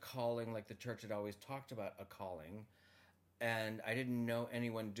it was a calling, like the church had always talked about a calling, and I didn't know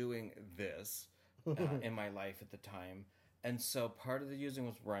anyone doing this in my life at the time. And so part of the using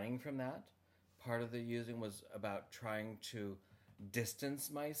was running from that. Part of the using was about trying to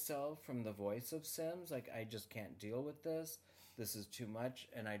distance myself from the voice of Sims. Like, I just can't deal with this. This is too much,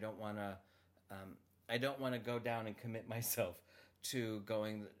 and I don't want to go down and commit myself to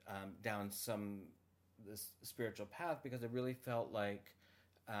going down this spiritual path, because I really felt like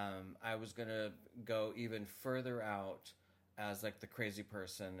I was going to go even further out as like the crazy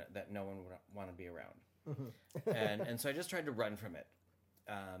person that no one would want to be around. Mm-hmm. and so I just tried to run from it.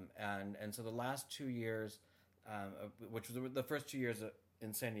 And so the last 2 years, which was the first 2 years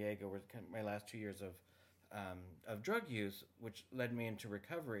in San Diego, were kind of my last 2 years of drug use, which led me into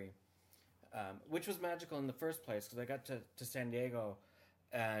recovery, which was magical in the first place, because I got to San Diego,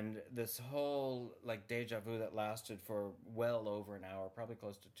 and this whole like deja vu that lasted for well over an hour, probably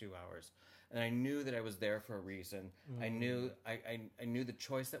close to 2 hours. And I knew that I was there for a reason. Mm. I knew the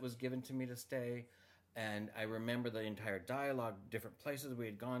choice that was given to me to stay. And I remember the entire dialogue, different places we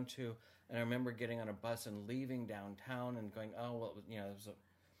had gone to. And I remember getting on a bus and leaving downtown and going, oh, well, it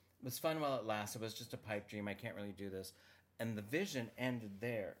was fun while it lasted. It was just a pipe dream. I can't really do this. And the vision ended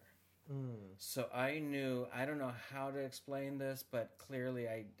there. Mm. So I knew, I don't know how to explain this, but clearly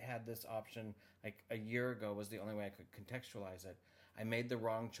I had this option like a year ago was the only way I could contextualize it. I made the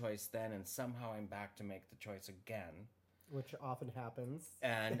wrong choice then, and somehow I'm back to make the choice again. Which often happens.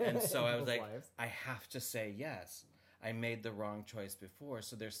 And so I was like, lives. I have to say yes. I made the wrong choice before.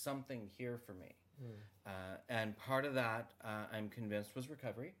 So there's something here for me. And part of that, I'm convinced, was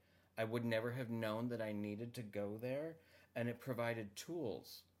recovery. I would never have known that I needed to go there. And it provided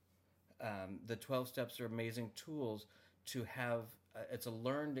tools. The 12 steps are amazing tools to have. It's a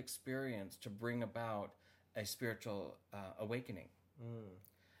learned experience to bring about a spiritual awakening.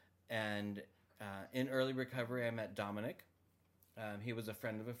 And in early recovery, I met Dominic. He was a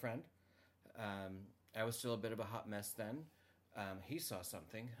friend of a friend. I was still a bit of a hot mess then. He saw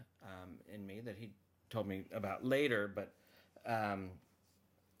something in me that he told me about later, but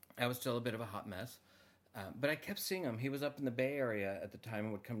I was still a bit of a hot mess. But I kept seeing him. He was up in the Bay Area at the time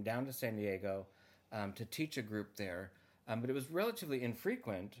and would come down to San Diego to teach a group there. But it was relatively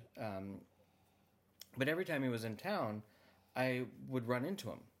infrequent. But every time he was in town, I would run into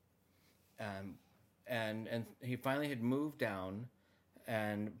him. And he finally had moved down.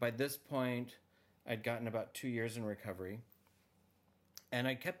 And by this point, I'd gotten about 2 years in recovery. And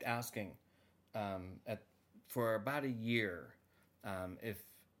I kept asking for about a year if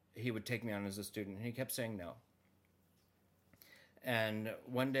he would take me on as a student. And he kept saying no. And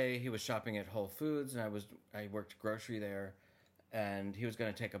one day he was shopping at Whole Foods, and I worked grocery there. And he was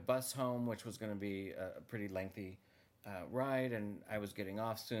going to take a bus home, which was going to be a pretty lengthy ride. And I was getting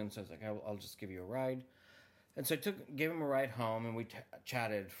off soon, so I was like, I'll just give you a ride. And so I gave him a ride home, and we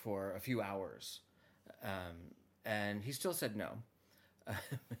chatted for a few hours. And he still said no.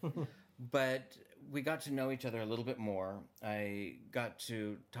 But we got to know each other a little bit more. I got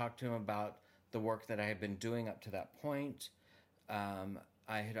to talk to him about the work that I had been doing up to that point.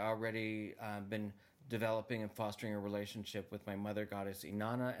 I had already been developing and fostering a relationship with my mother goddess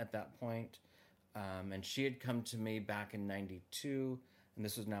Inanna at that point. And she had come to me back in 92, and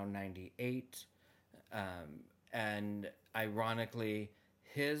this was now 98. And ironically,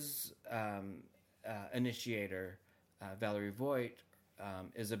 his initiator, Valerie Voigt,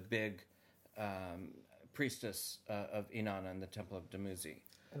 is a big priestess of Inanna in the Temple of Dumuzi.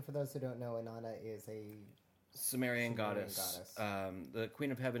 And for those who don't know, Inanna is a Sumerian goddess. The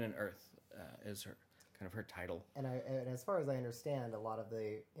Queen of Heaven and Earth is her title. And as far as I understand, a lot of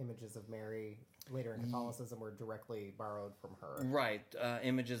the images of Mary later in Catholicism were directly borrowed from her. Right,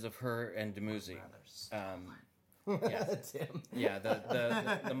 images of her and Dumuzi. Yeah, Tim. Yeah.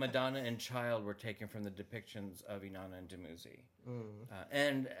 The Madonna and Child were taken from the depictions of Inanna and Dumuzi,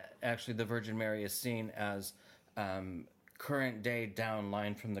 and actually, the Virgin Mary is seen as current day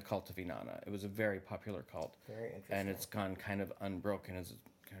downline from the cult of Inanna. It was a very popular cult, Very interesting, and it's gone kind of unbroken as it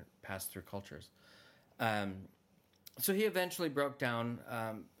kind of passed through cultures. So he eventually broke down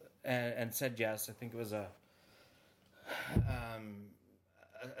and said yes. I think it was a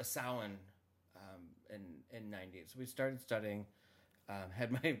Samhain in 90. So we started studying.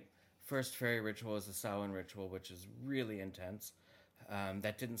 Had my first fairy ritual as a Samhain ritual, which is really intense.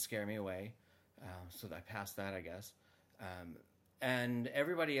 That didn't scare me away, so I passed that, I guess. And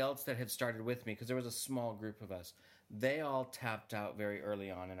everybody else that had started with me, because there was a small group of us, they all tapped out very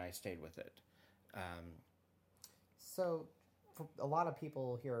early on, and I stayed with it. So, for a lot of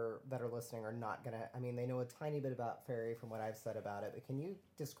people here that are listening are not going to... I mean, they know a tiny bit about fairy from what I've said about it, but can you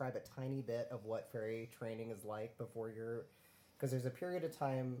describe a tiny bit of what fairy training is like before you're... Because there's a period of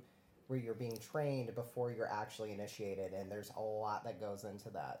time where you're being trained before you're actually initiated, and there's a lot that goes into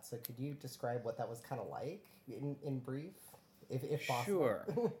that. So could you describe what that was kind of like in brief, if possible? Sure.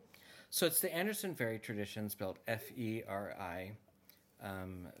 So it's the Anderson fairy tradition, spelled Feri,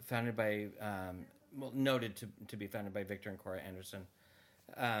 founded by... noted to be founded by Victor and Cora Anderson.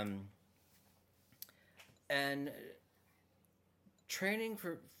 And training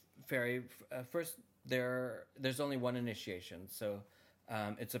for fairy, first, there's only one initiation. So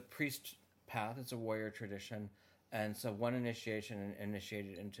it's a priest path, it's a warrior tradition. And so one initiation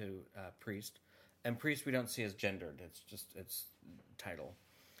initiated into priest. And priest we don't see as gendered, it's title.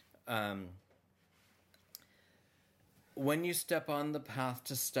 When you step on the path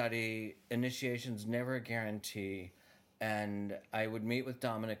to study, initiation's never a guarantee. And I would meet with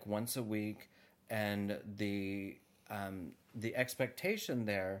Dominic once a week, and the expectation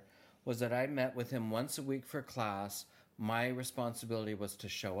there was that I met with him once a week for class. My responsibility was to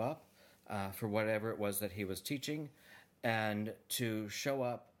show up for whatever it was that he was teaching, and to show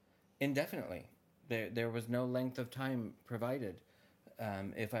up indefinitely. There was no length of time provided.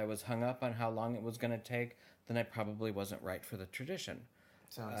 If I was hung up on how long it was going to take, then I probably wasn't right for the tradition.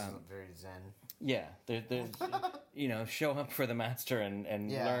 Sounds very zen. Yeah, there's show up for the master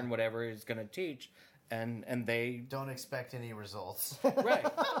and learn whatever he's going to teach, and they don't expect any results. Right.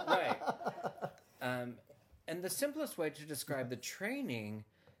 And the simplest way to describe the training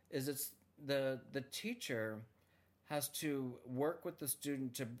is it's the teacher has to work with the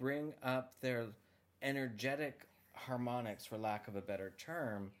student to bring up their energetic harmonics, for lack of a better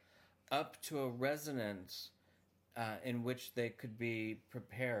term, up to a resonance in which they could be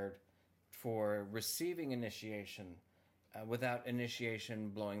prepared for receiving initiation without initiation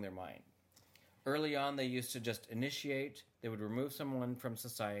blowing their mind. Early on, they used to just initiate. They would remove someone from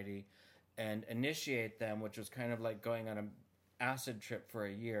society and initiate them, which was kind of like going on an acid trip for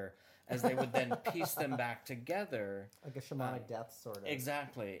a year, as they would then piece them back together. Like a shamanic death, sort of.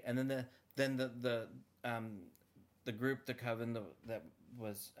 Exactly. And then the group, the coven that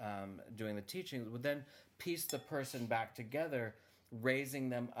was doing the teaching, would then piece the person back together, raising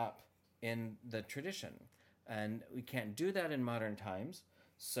them up in the tradition. And we can't do that in modern times,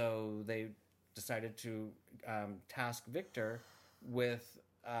 so they decided to task Victor with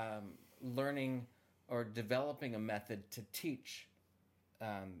learning or developing a method to teach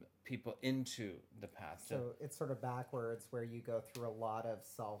people into the path. So it's sort of backwards, where you go through a lot of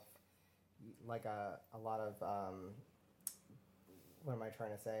a lot of what am I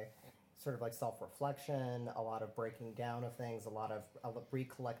trying to say? Sort of like self-reflection, a lot of breaking down of things, a lot of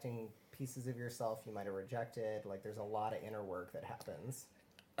recollecting pieces of yourself you might have rejected. Like, there's a lot of inner work that happens.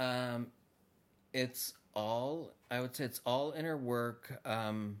 It's all, I would say it's all inner work.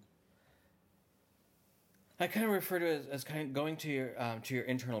 I kind of refer to it as kind of going to your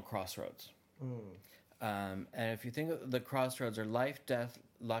internal crossroads. And if you think of the crossroads are life, death,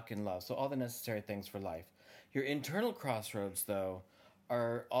 luck, and love. So all the necessary things for life. Your internal crossroads, though,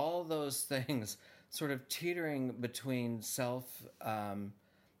 are all those things sort of teetering between self,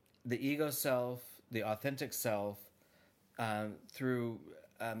 the ego self, the authentic self, through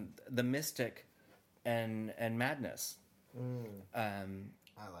the mystic and madness. I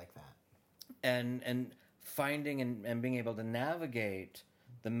like that. And finding and being able to navigate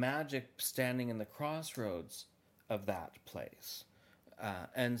the magic standing in the crossroads of that place.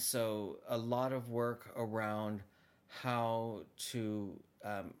 And so a lot of work around how to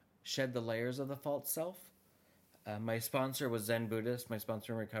shed the layers of the false self. My sponsor was Zen Buddhist. My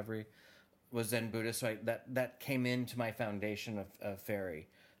sponsor in recovery was Zen Buddhist. So that came into my foundation of Feri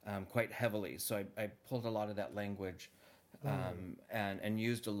quite heavily. So I pulled a lot of that language and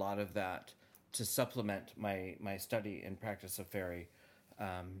used a lot of that to supplement my study and practice of Feri,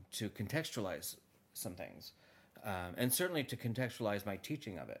 to contextualize some things. And certainly to contextualize my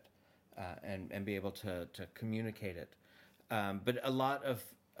teaching of it, and be able to communicate it. But a lot of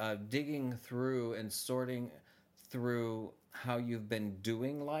digging through and sorting through how you've been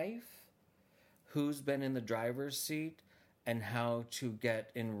doing life, who's been in the driver's seat, and how to get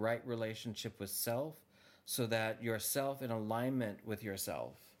in right relationship with self, so that yourself in alignment with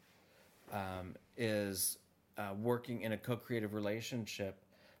yourself is working in a co-creative relationship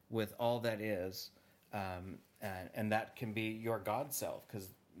with all that is. And that can be your God self, because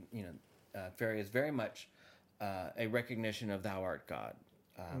Feri is very much a recognition of thou art God,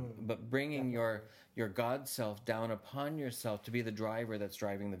 but bringing your God self down upon yourself to be the driver that's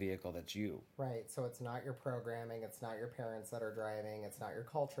driving the vehicle that's you. Right. So it's not your programming, it's not your parents that are driving, it's not your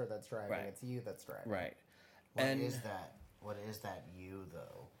culture that's driving, Right. It's you that's driving. Right. What is that you,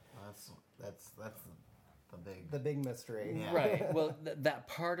 though? That's the big mystery. Yeah. Right. Well, that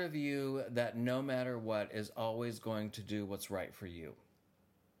part of you that no matter what is always going to do what's right for you,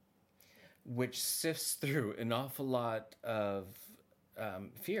 which sifts through an awful lot of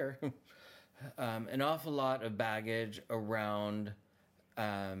fear, an awful lot of baggage around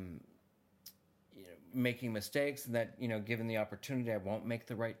making mistakes, and that, given the opportunity, I won't make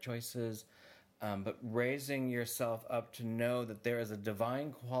the right choices. But raising yourself up to know that there is a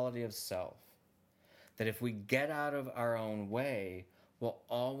divine quality of self, that if we get out of our own way, we'll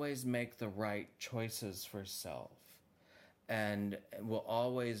always make the right choices for self, and we'll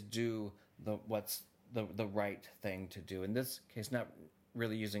always do what's the right thing to do. In this case, not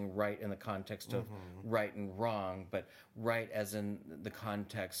really using right in the context of right and wrong, but right as in the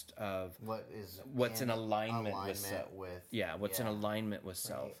context of what's in alignment with self. What's in alignment with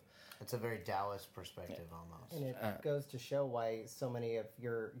self. Right. It's a very Taoist perspective, almost. And it goes to show why so many of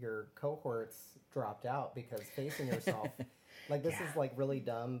your cohorts dropped out, because facing yourself, like, this is like really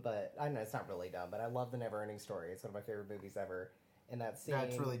dumb, but I know it's not really dumb, but I love The Never Ending Story. It's one of my favorite movies ever. And that scene,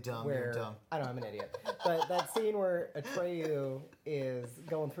 that's really dumb. Where, You're dumb. I know, I'm an idiot. But that scene where Atreyu is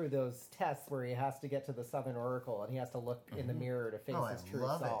going through those tests where he has to get to the Southern Oracle and he has to look in the mirror to face his true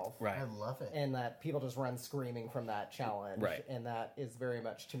self. Right. I love it. And that people just run screaming from that challenge. Right. And that is very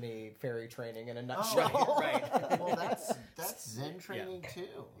much, to me, Feri training in a nutshell. Oh, Right. Well, that's Zen training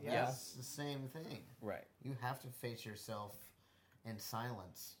too. Yeah. It's the same thing. Right. You have to face yourself in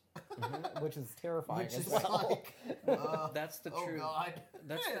silence which is terrifying Which as is well. like, That's the oh true. God.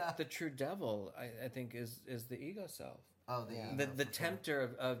 That's Yeah. the true devil. I think is the ego self. Oh, the Yeah. ego, The for sure.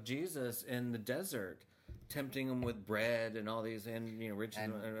 tempter of Jesus in the desert, tempting him with bread and all these and riches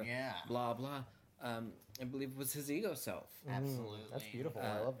And, yeah. blah blah. I believe was his ego self. Absolutely. That's beautiful.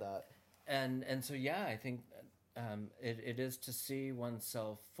 I love that. And so yeah, I think it is to see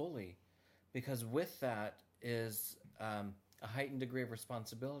oneself fully, because with that is a heightened degree of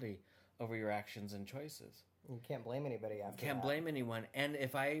responsibility over your actions and choices. You can't blame anybody after Can't that. blame anyone. And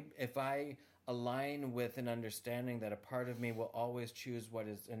if I align with an understanding that a part of me will always choose what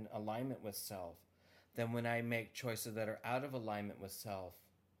is in alignment with self, then when I make choices that are out of alignment with self,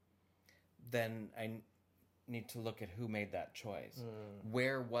 then I need to look at who made that choice.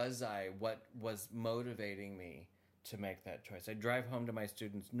 Where was I? What was motivating me to make that choice? I drive home to my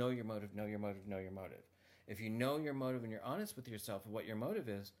students, know your motive, know your motive, know your motive. If you know your motive and you're honest with yourself of what your motive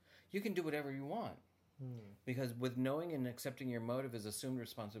is, you can do whatever you want. Because with knowing and accepting your motive is assumed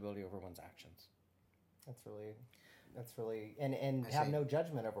responsibility over one's actions. That's really, and I have see. no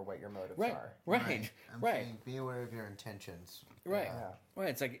judgment over what your motives Right, are. right, I'm right. saying be aware of your intentions. Right. Yeah. Right.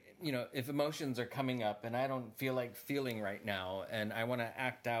 It's like, if emotions are coming up and I don't feel like feeling right now and I want to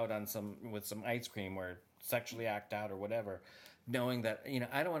act out on with some ice cream or sexually act out or whatever, knowing that,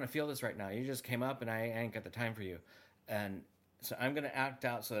 I don't want to feel this right now. You just came up and I ain't got the time for you. And so I'm going to act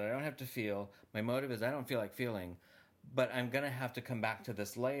out so that I don't have to feel. My motive is I don't feel like feeling, but I'm going to have to come back to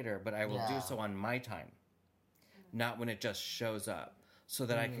this later, but I will do so on my time, not when it just shows up, so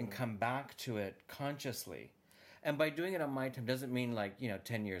that I can come back to it consciously. And by doing it on my time doesn't mean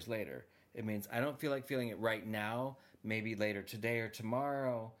 10 years later. It means I don't feel like feeling it right now, maybe later today or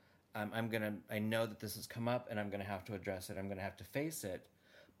tomorrow. I know that this has come up and I'm going to have to address it. I'm going to have to face it,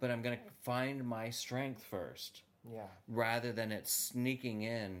 but I'm going to find my strength first. Yeah. Rather than it sneaking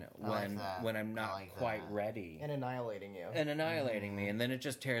in when I'm not quite ready. And annihilating you. And annihilating me. And then it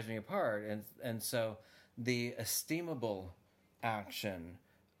just tears me apart. And so the esteemable action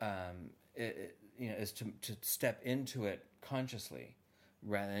is to step into it consciously,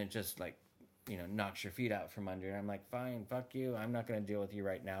 rather than it just knocks your feet out from under. And I'm like, fine, fuck you. I'm not going to deal with you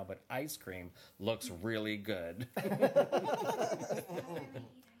right now, but ice cream looks really good.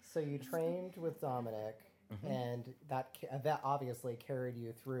 So you trained with Dominic, and that obviously carried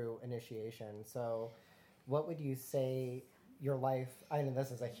you through initiation. So what would you say your life... I know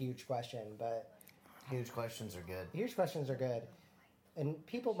this is a huge question, but... Huge questions are good. Huge questions are good. And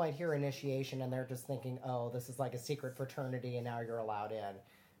people might hear initiation and they're just thinking, oh, this is like a secret fraternity and now you're allowed in.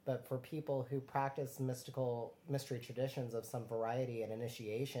 But for people who practice mystery traditions of some variety, an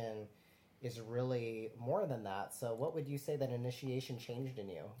initiation is really more than that. So what would you say that initiation changed in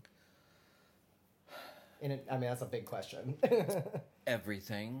you? That's a big question.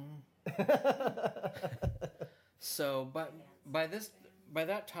 Everything. So, but by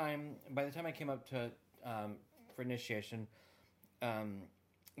the time I came up to for initiation,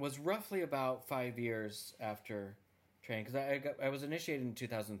 was roughly about 5 years after training, because I was initiated in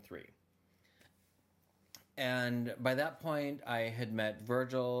 2003, and by that point I had met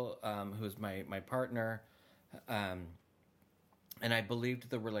Virgil, who's my partner, and I believed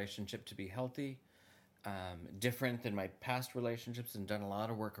the relationship to be healthy, different than my past relationships, and done a lot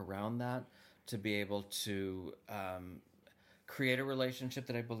of work around that to be able to create a relationship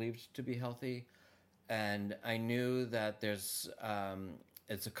that I believed to be healthy. And I knew that it's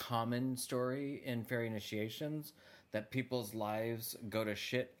a common story in fairy initiations that people's lives go to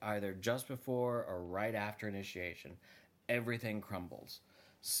shit either just before or right after initiation. Everything crumbles.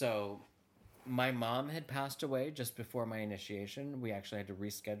 So my mom had passed away just before my initiation. We actually had to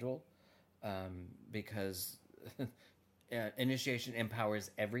reschedule because initiation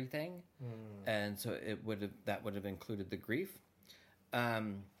empowers everything, and so that would have included the grief.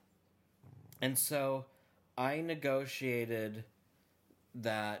 And so I negotiated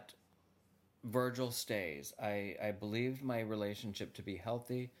that Virgil stays. I believed my relationship to be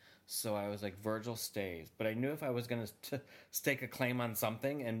healthy, so I was like, Virgil stays. But I knew if I was going to stake a claim on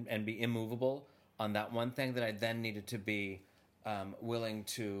something and be immovable on that one thing, that I then needed to be willing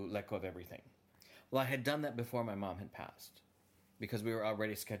to let go of everything. Well, I had done that before my mom had passed, because we were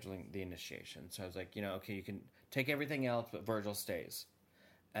already scheduling the initiation. So I was like, okay, you can take everything else, but Virgil stays.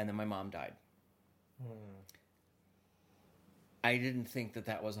 And then my mom died. I didn't think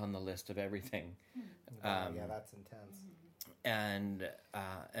that was on the list of everything. Yeah, that's intense. And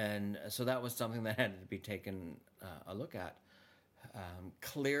so that was something that had to be taken a look at.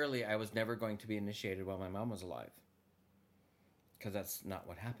 Clearly, I was never going to be initiated while my mom was alive, because that's not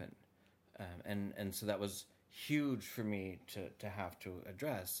what happened. And so that was huge for me to have to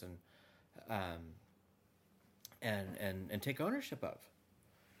address and take ownership of.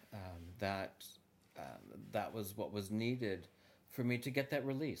 That was what was needed for me to get that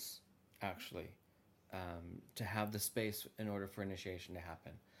release, actually, to have the space in order for initiation to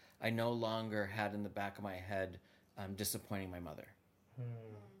happen. I no longer had in the back of my head disappointing my mother.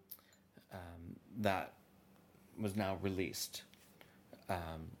 That was now released.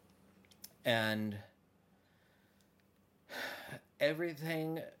 And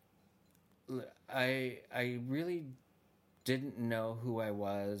everything, I really didn't know who I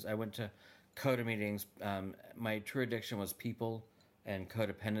was. I went to CODA meetings. My true addiction was people and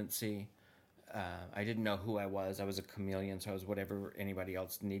codependency. I didn't know who I was. I was a chameleon, so I was whatever anybody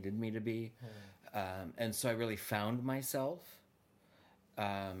else needed me to be. And so I really found myself.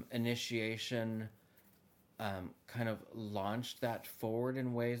 Initiation kind of launched that forward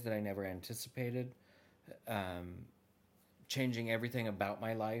in ways that I never anticipated, changing everything about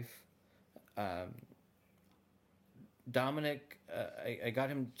my life. Dominic, I got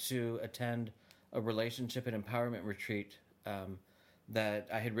him to attend a relationship and empowerment retreat that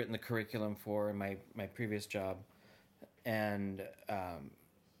I had written the curriculum for in my previous job, and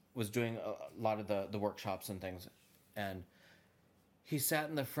was doing a lot of the workshops and things. And he sat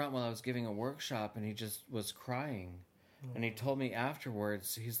in the front while I was giving a workshop, and he just was crying. And he told me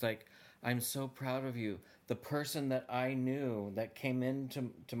afterwards, he's like, I'm so proud of you. The person that I knew that came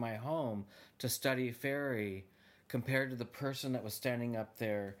into my home to study Feri compared to the person that was standing up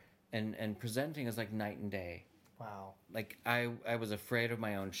there and presenting is like night and day. Wow. Like, I was afraid of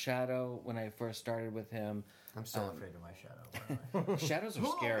my own shadow when I first started with him. I'm still afraid of my shadow, by the way. Shadows are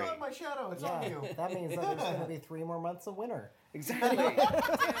scary. Oh, God, my shadow, it's on you. That means that there's going to be 3 more months of winter. Exactly. Damn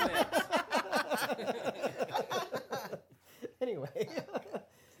it. Anyway.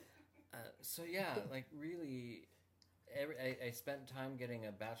 So yeah, like really, I spent time getting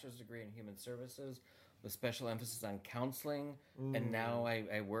a bachelor's degree in human services with special emphasis on counseling, and now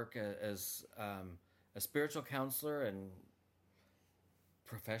I work as a spiritual counselor and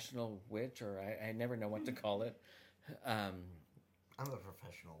professional witch, or I never know what to call it. I'm a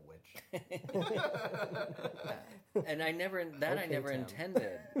professional witch. And I never Tim.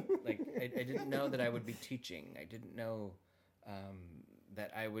 intended. Like I didn't know that I would be teaching. I didn't know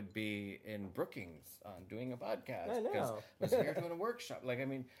that I would be in Brookings doing a podcast. I know. Because I was here doing a workshop. Like, I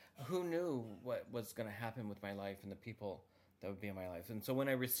mean, who knew what was going to happen with my life and the people that would be in my life? And so when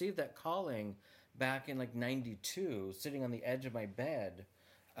I received that calling back in like 92, sitting on the edge of my bed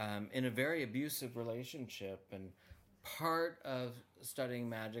in a very abusive relationship, and part of studying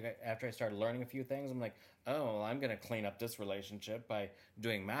magic, after I started learning a few things, I'm like, oh, well, I'm going to clean up this relationship by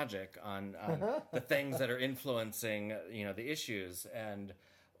doing magic on the things that are influencing, the issues. And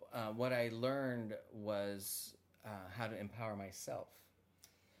what I learned was how to empower myself.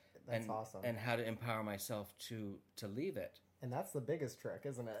 That's awesome. And how to empower myself to leave it. And that's the biggest trick,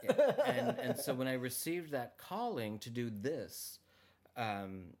 isn't it? Yeah. And so when I received that calling to do this,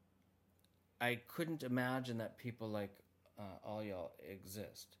 I couldn't imagine that people like all y'all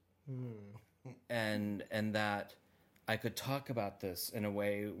exist. And that I could talk about this in a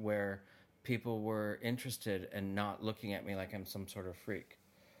way where people were interested and not looking at me like I'm some sort of freak.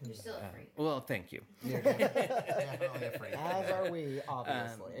 You're still a freak. Well, thank you. You're definitely a freak. As are we,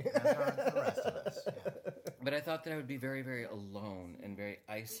 obviously. As are the rest of us. Yeah. But I thought that I would be very, very alone and very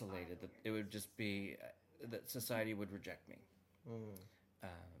isolated, that it would just be, that society would reject me.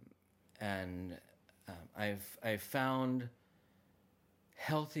 I've found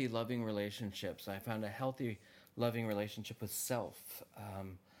healthy, loving relationships. I found a healthy, loving relationship with self,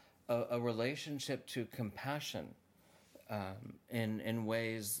 a relationship to compassion in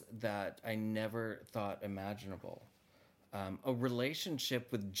ways that I never thought imaginable, a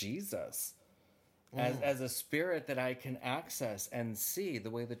relationship with Jesus as a spirit that I can access and see the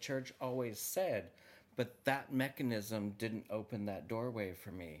way the church always said, but that mechanism didn't open that doorway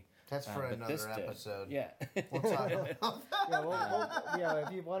for me. That's for but another this did. episode. Yeah. We'll talk about that.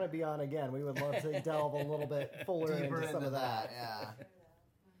 If you want to be on again, we would love to delve a little bit fuller Deeper into some of that. Yeah.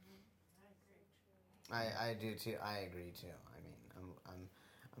 I do too. I agree too. I mean,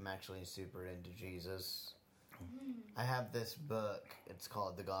 I'm actually super into Jesus. I have this book. It's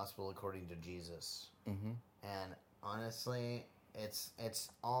called The Gospel According to Jesus, and honestly, it's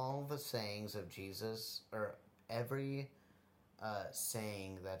all the sayings of Jesus, or every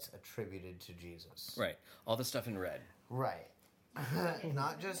saying that's attributed to Jesus. Right. All the stuff in red. Right.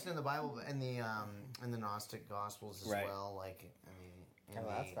 Not just in the Bible, but in the Gnostic Gospels as Right. well. Like, I mean, in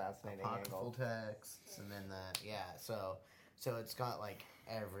that's the fascinating apocryphal angle. texts, and then so it's got like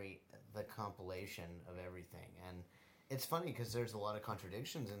the compilation of everything. And it's funny because there's a lot of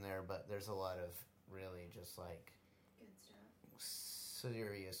contradictions in there, but there's a lot of really just like Good stuff.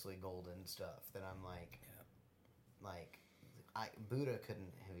 seriously golden stuff that I'm like, Buddha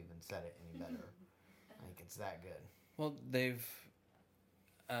couldn't have even said it any better. Like, it's that good. Well, they've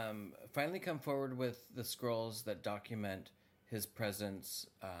finally come forward with the scrolls that document his presence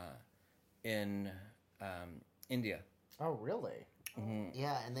in India. Oh, really?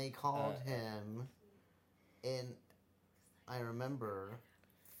 Yeah, and they called him in. I remember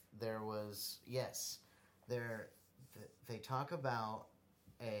there was they talk about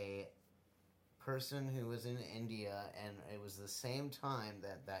a person who was in India, and it was the same time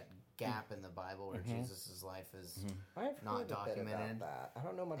that gap in the Bible where Jesus' life is I've not heard a bit documented. about that. I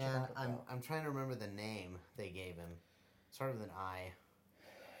don't know much And about it. though. I'm trying to remember the name they gave him. Started with an I.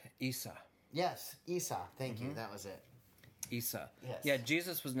 Isa. Yes, Esau. Thank you. That was it. Isa. Yes. Yeah,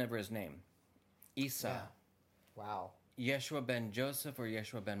 Jesus was never his name. Isa. Yeah. Wow. Yeshua ben Joseph or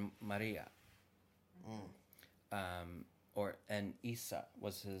Yeshua ben Maria. And Isa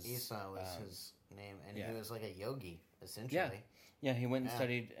was his. Esau was his name, and yeah. he was like a yogi essentially. Yeah. Yeah, he went and Yeah.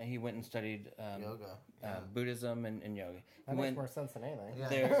 studied. He went and studied Yoga. Yeah. Buddhism and yoga. That He makes went, more sense than anything. Yeah,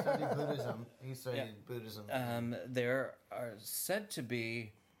 There- he studied Buddhism. He studied Buddhism. There are said to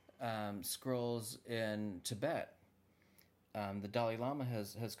be scrolls in Tibet. The Dalai Lama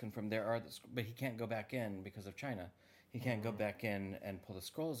has confirmed there are, but he can't go back in because of China. He can't go back in and pull the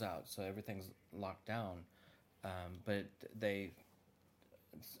scrolls out, so everything's locked down. But they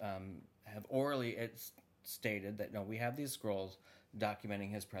have orally stated that no, we have these scrolls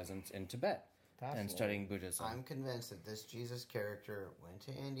documenting his presence in Tibet and Fascinating. studying Buddhism. I'm convinced that this Jesus character went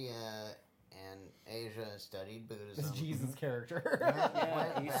to India and Asia, studied Buddhism. This Jesus character.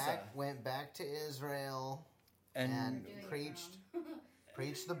 went back to Israel and and Doing it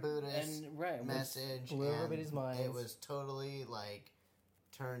preached the Buddhist And, right, was- message. Blew and everybody's minds. It was totally like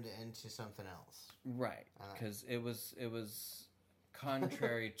turned into something else. right, because it was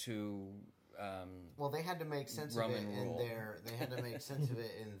contrary to. Well, they had to make sense Roman of it rule. They had to make sense of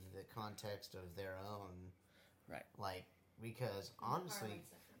it in the context of their own. Right. Like, because honestly,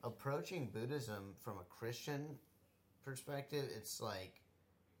 approaching Buddhism from a Christian perspective, it's like,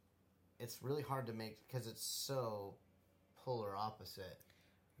 it's really hard to make because it's so polar opposite.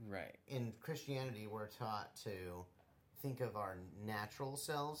 Right. In Christianity, we're taught to think of our natural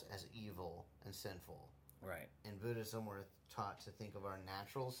selves as evil and sinful. Right. In Buddhism, we're taught to think of our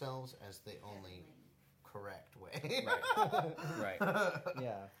natural selves as the only correct way. Right. Right.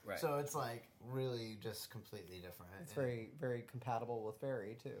 Yeah. Right. So it's like really just completely different. It's very, very compatible with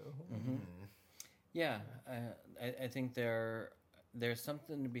Feri, too. Yeah, I think there's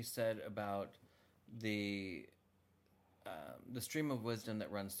something to be said about the stream of wisdom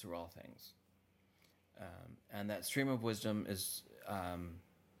that runs through all things, and that stream of wisdom is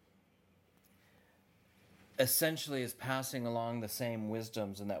essentially is passing along the same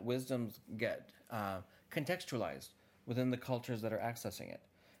wisdoms, and that wisdoms get contextualized within the cultures that are accessing it,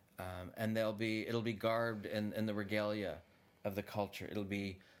 and it'll be garbed in the regalia of the culture. It'll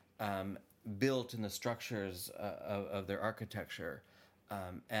be built in the structures of their architecture,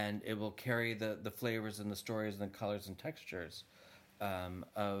 and it will carry the flavors and the stories and the colors and textures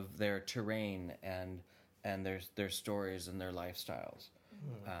of their terrain and their stories and their lifestyles.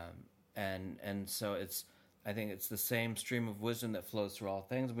 And so I think it's the same stream of wisdom that flows through all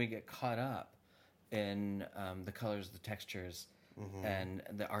things. We get caught up in the colors, the textures, and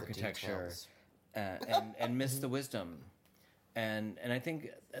the architecture, and miss the wisdom. And I think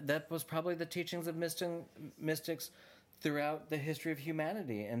that was probably the teachings of mystics throughout the history of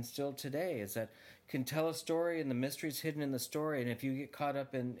humanity and still today, is that can tell a story and the mysteries hidden in the story. And if you get caught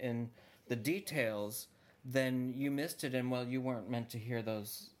up in the details, then you missed it, and well, you weren't meant to hear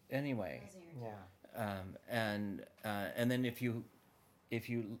those anyway. Yeah. And then if you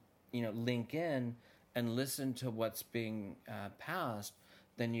link in and listen to what's being passed,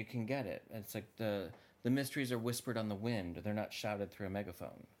 then you can get it. It's like the mysteries are whispered on the wind; they're not shouted through a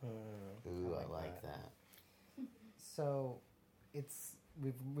megaphone. Ooh, I like that. So,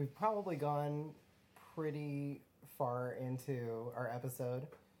 we've probably gone pretty far into our episode,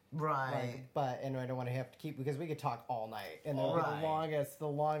 Right. and I don't want to have to keep because we could talk all night, and it'll be Right. the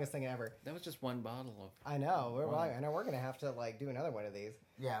longest thing ever. That was just one bottle of. I know. I know we're gonna have to do another one of these.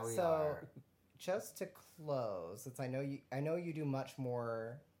 Yeah, we so, are. just to close, since I know you do much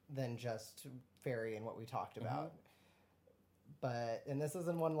more than just Feri and what we talked about, and this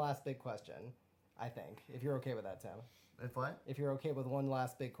isn't one last big question. I think if you're okay with that, Tim. If what? If you're okay with one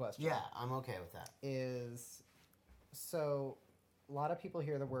last big question. Yeah, I'm okay with that. a lot of people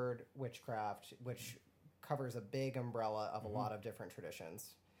hear the word witchcraft, which covers a big umbrella of a lot of different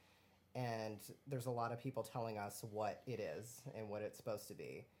traditions. And there's a lot of people telling us what it is and what it's supposed to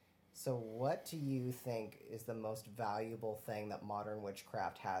be. So what do you think is the most valuable thing that modern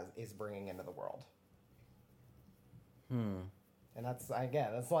witchcraft is bringing into the world? And that's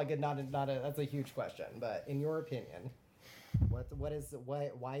that's a huge question, but in your opinion, why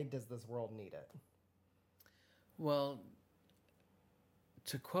does this world need it? Well,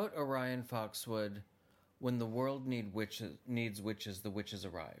 to quote Orion Foxwood, when the world needs witches, the witches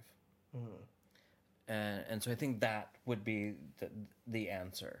arrive. And so I think that would be the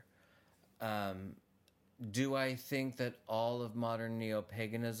answer. Do I think that all of modern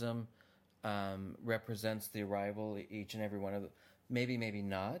neo-paganism represents the arrival, each and every one of them? Maybe, maybe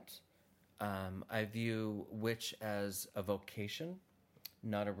not. I view witch as a vocation,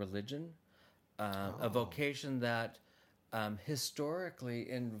 not a religion. A vocation that historically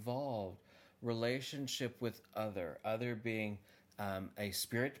involved relationship with other being a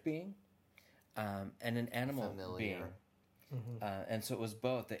spirit being and an animal being. And so it was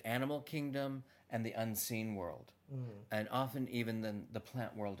both the animal kingdom and the unseen world, and often even the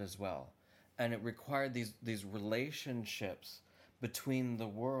plant world as well. And it required these relationships between the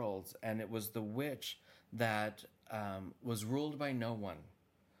worlds, and it was the witch that was ruled by no one,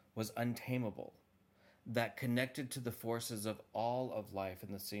 was untamable, that connected to the forces of all of life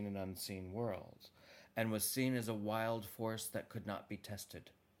in the seen and unseen worlds, and was seen as a wild force that could not be tested.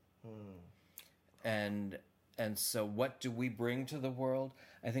 And so what do we bring to the world?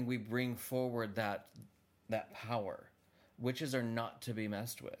 I think we bring forward that power. Witches are not to be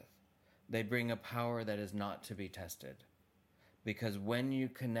messed with. They bring a power that is not to be tested. Because when you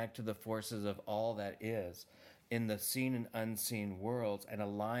connect to the forces of all that is in the seen and unseen worlds and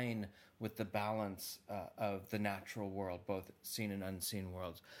align with the balance of the natural world, both seen and unseen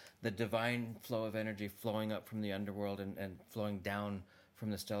worlds, the divine flow of energy flowing up from the underworld and flowing down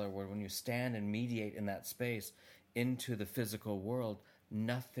from the stellar world, when you stand and mediate in that space into the physical world,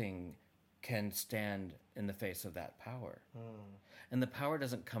 nothing can stand in the face of that power. And the power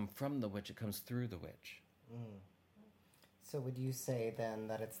doesn't come from the witch, it comes through the witch. So would you say then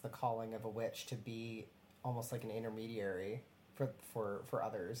that it's the calling of a witch to be almost like an intermediary for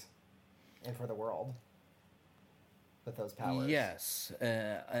others and for the world with those powers? Yes,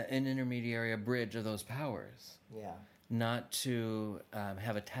 an intermediary, a bridge of those powers. Yeah. Not to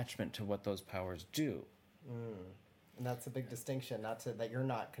have attachment to what those powers do. And that's a big distinction. That you're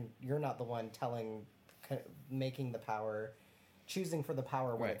not the one making the power, choosing for the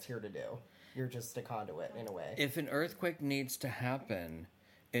power what it's here to do. You're just a conduit in a way. If an earthquake needs to happen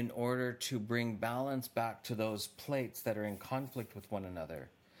in order to bring balance back to those plates that are in conflict with one another,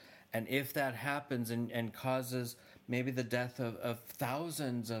 and if that happens and causes maybe the death of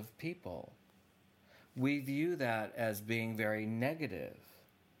thousands of people, we view that as being very negative.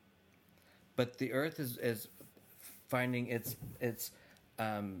 But the earth is finding its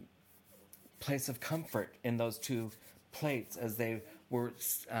place of comfort in those two plates as they were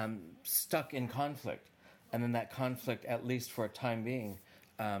stuck in conflict. And then that conflict, at least for a time being,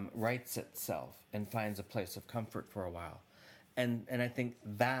 rights itself and finds a place of comfort for a while. And I think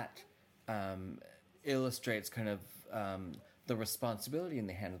that illustrates kind of the responsibility in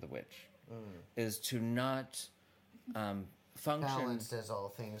the hand of the witch, is to not function... Balanced as all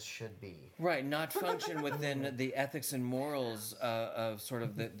things should be. Right, not function within the ethics and morals of sort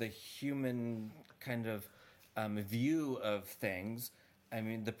of the human kind of view of things. I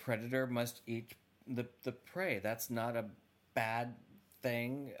mean, the predator must eat the prey. That's not a bad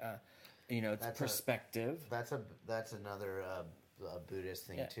thing. It's perspective. That's another Buddhist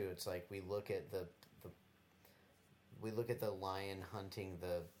thing too. It's like we look at the lion hunting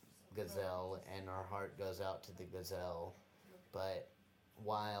the gazelle, and our heart goes out to the gazelle. But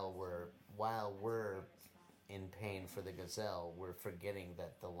while we're in pain for the gazelle, we're forgetting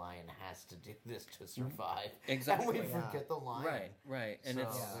that the lion has to do this to survive. Exactly. And we forget the lion. Right. And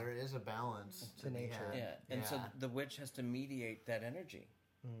so there is a balance to nature. Yeah. And so the witch has to mediate that energy.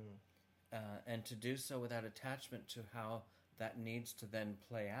 And to do so without attachment to how that needs to then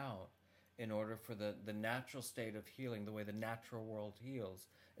play out in order for the natural state of healing, the way the natural world heals,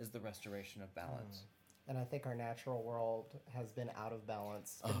 is the restoration of balance. And I think our natural world has been out of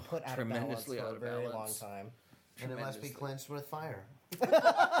balance, been put out of balance for a very long time. And it must be cleansed with fire.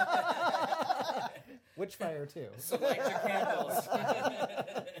 Witch fire, too. So light your candles.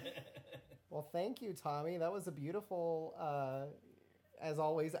 Well, thank you, Tommie. That was a beautiful, as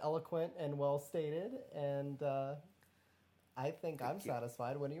always, eloquent and well stated. And I think I'm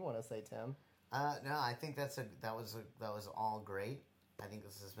satisfied. What do you want to say, Tim? No, I think that was all great. I think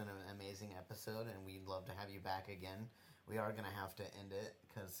this has been an amazing episode, and we'd love to have you back again. We are going to have to end it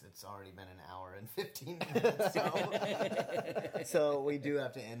because it's already been an hour and 15 minutes. So we do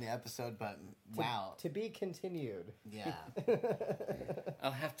have to end the episode, but wow. To be continued. Yeah.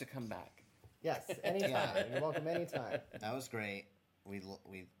 I'll have to come back. Yes, anytime. You're welcome anytime. That was great. We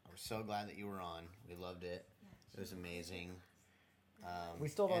were so glad that you were on. We loved it. It was amazing. We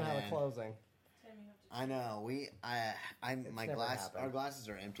still don't have a closing. I know. Our glasses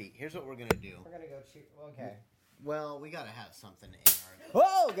are empty. Here's what we're gonna do. We're gonna go cheer. Okay. Well, we gotta have something in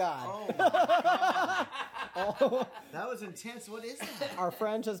Oh God! Oh my God! Oh, That was intense. What is that? our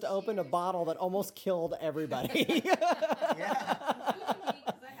friend just opened a bottle that almost killed everybody. Yeah.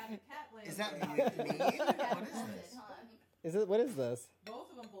 Is that mean? What is this? What is this?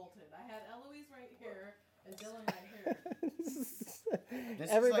 Both of them bolted. I had Eloise right here and Dylan right here. This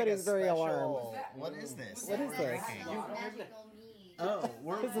Everybody's is like a very special- alarmed. What is this? What is this? Magical mead. Oh,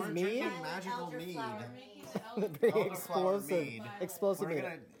 we're This is mead? drinking magical mead. We're making the Very Elderflower explosive, mead. explosive We're mead.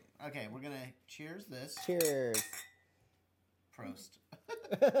 gonna cheers this. Cheers. Prost.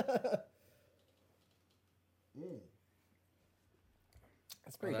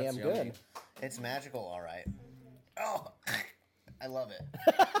 That's pretty that's damn yummy. good. It's magical, all right. Oh, I love it.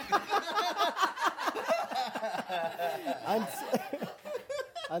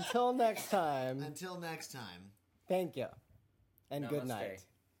 Until next time, Until next time. thank you. And good Namaste.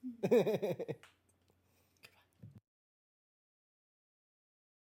 night.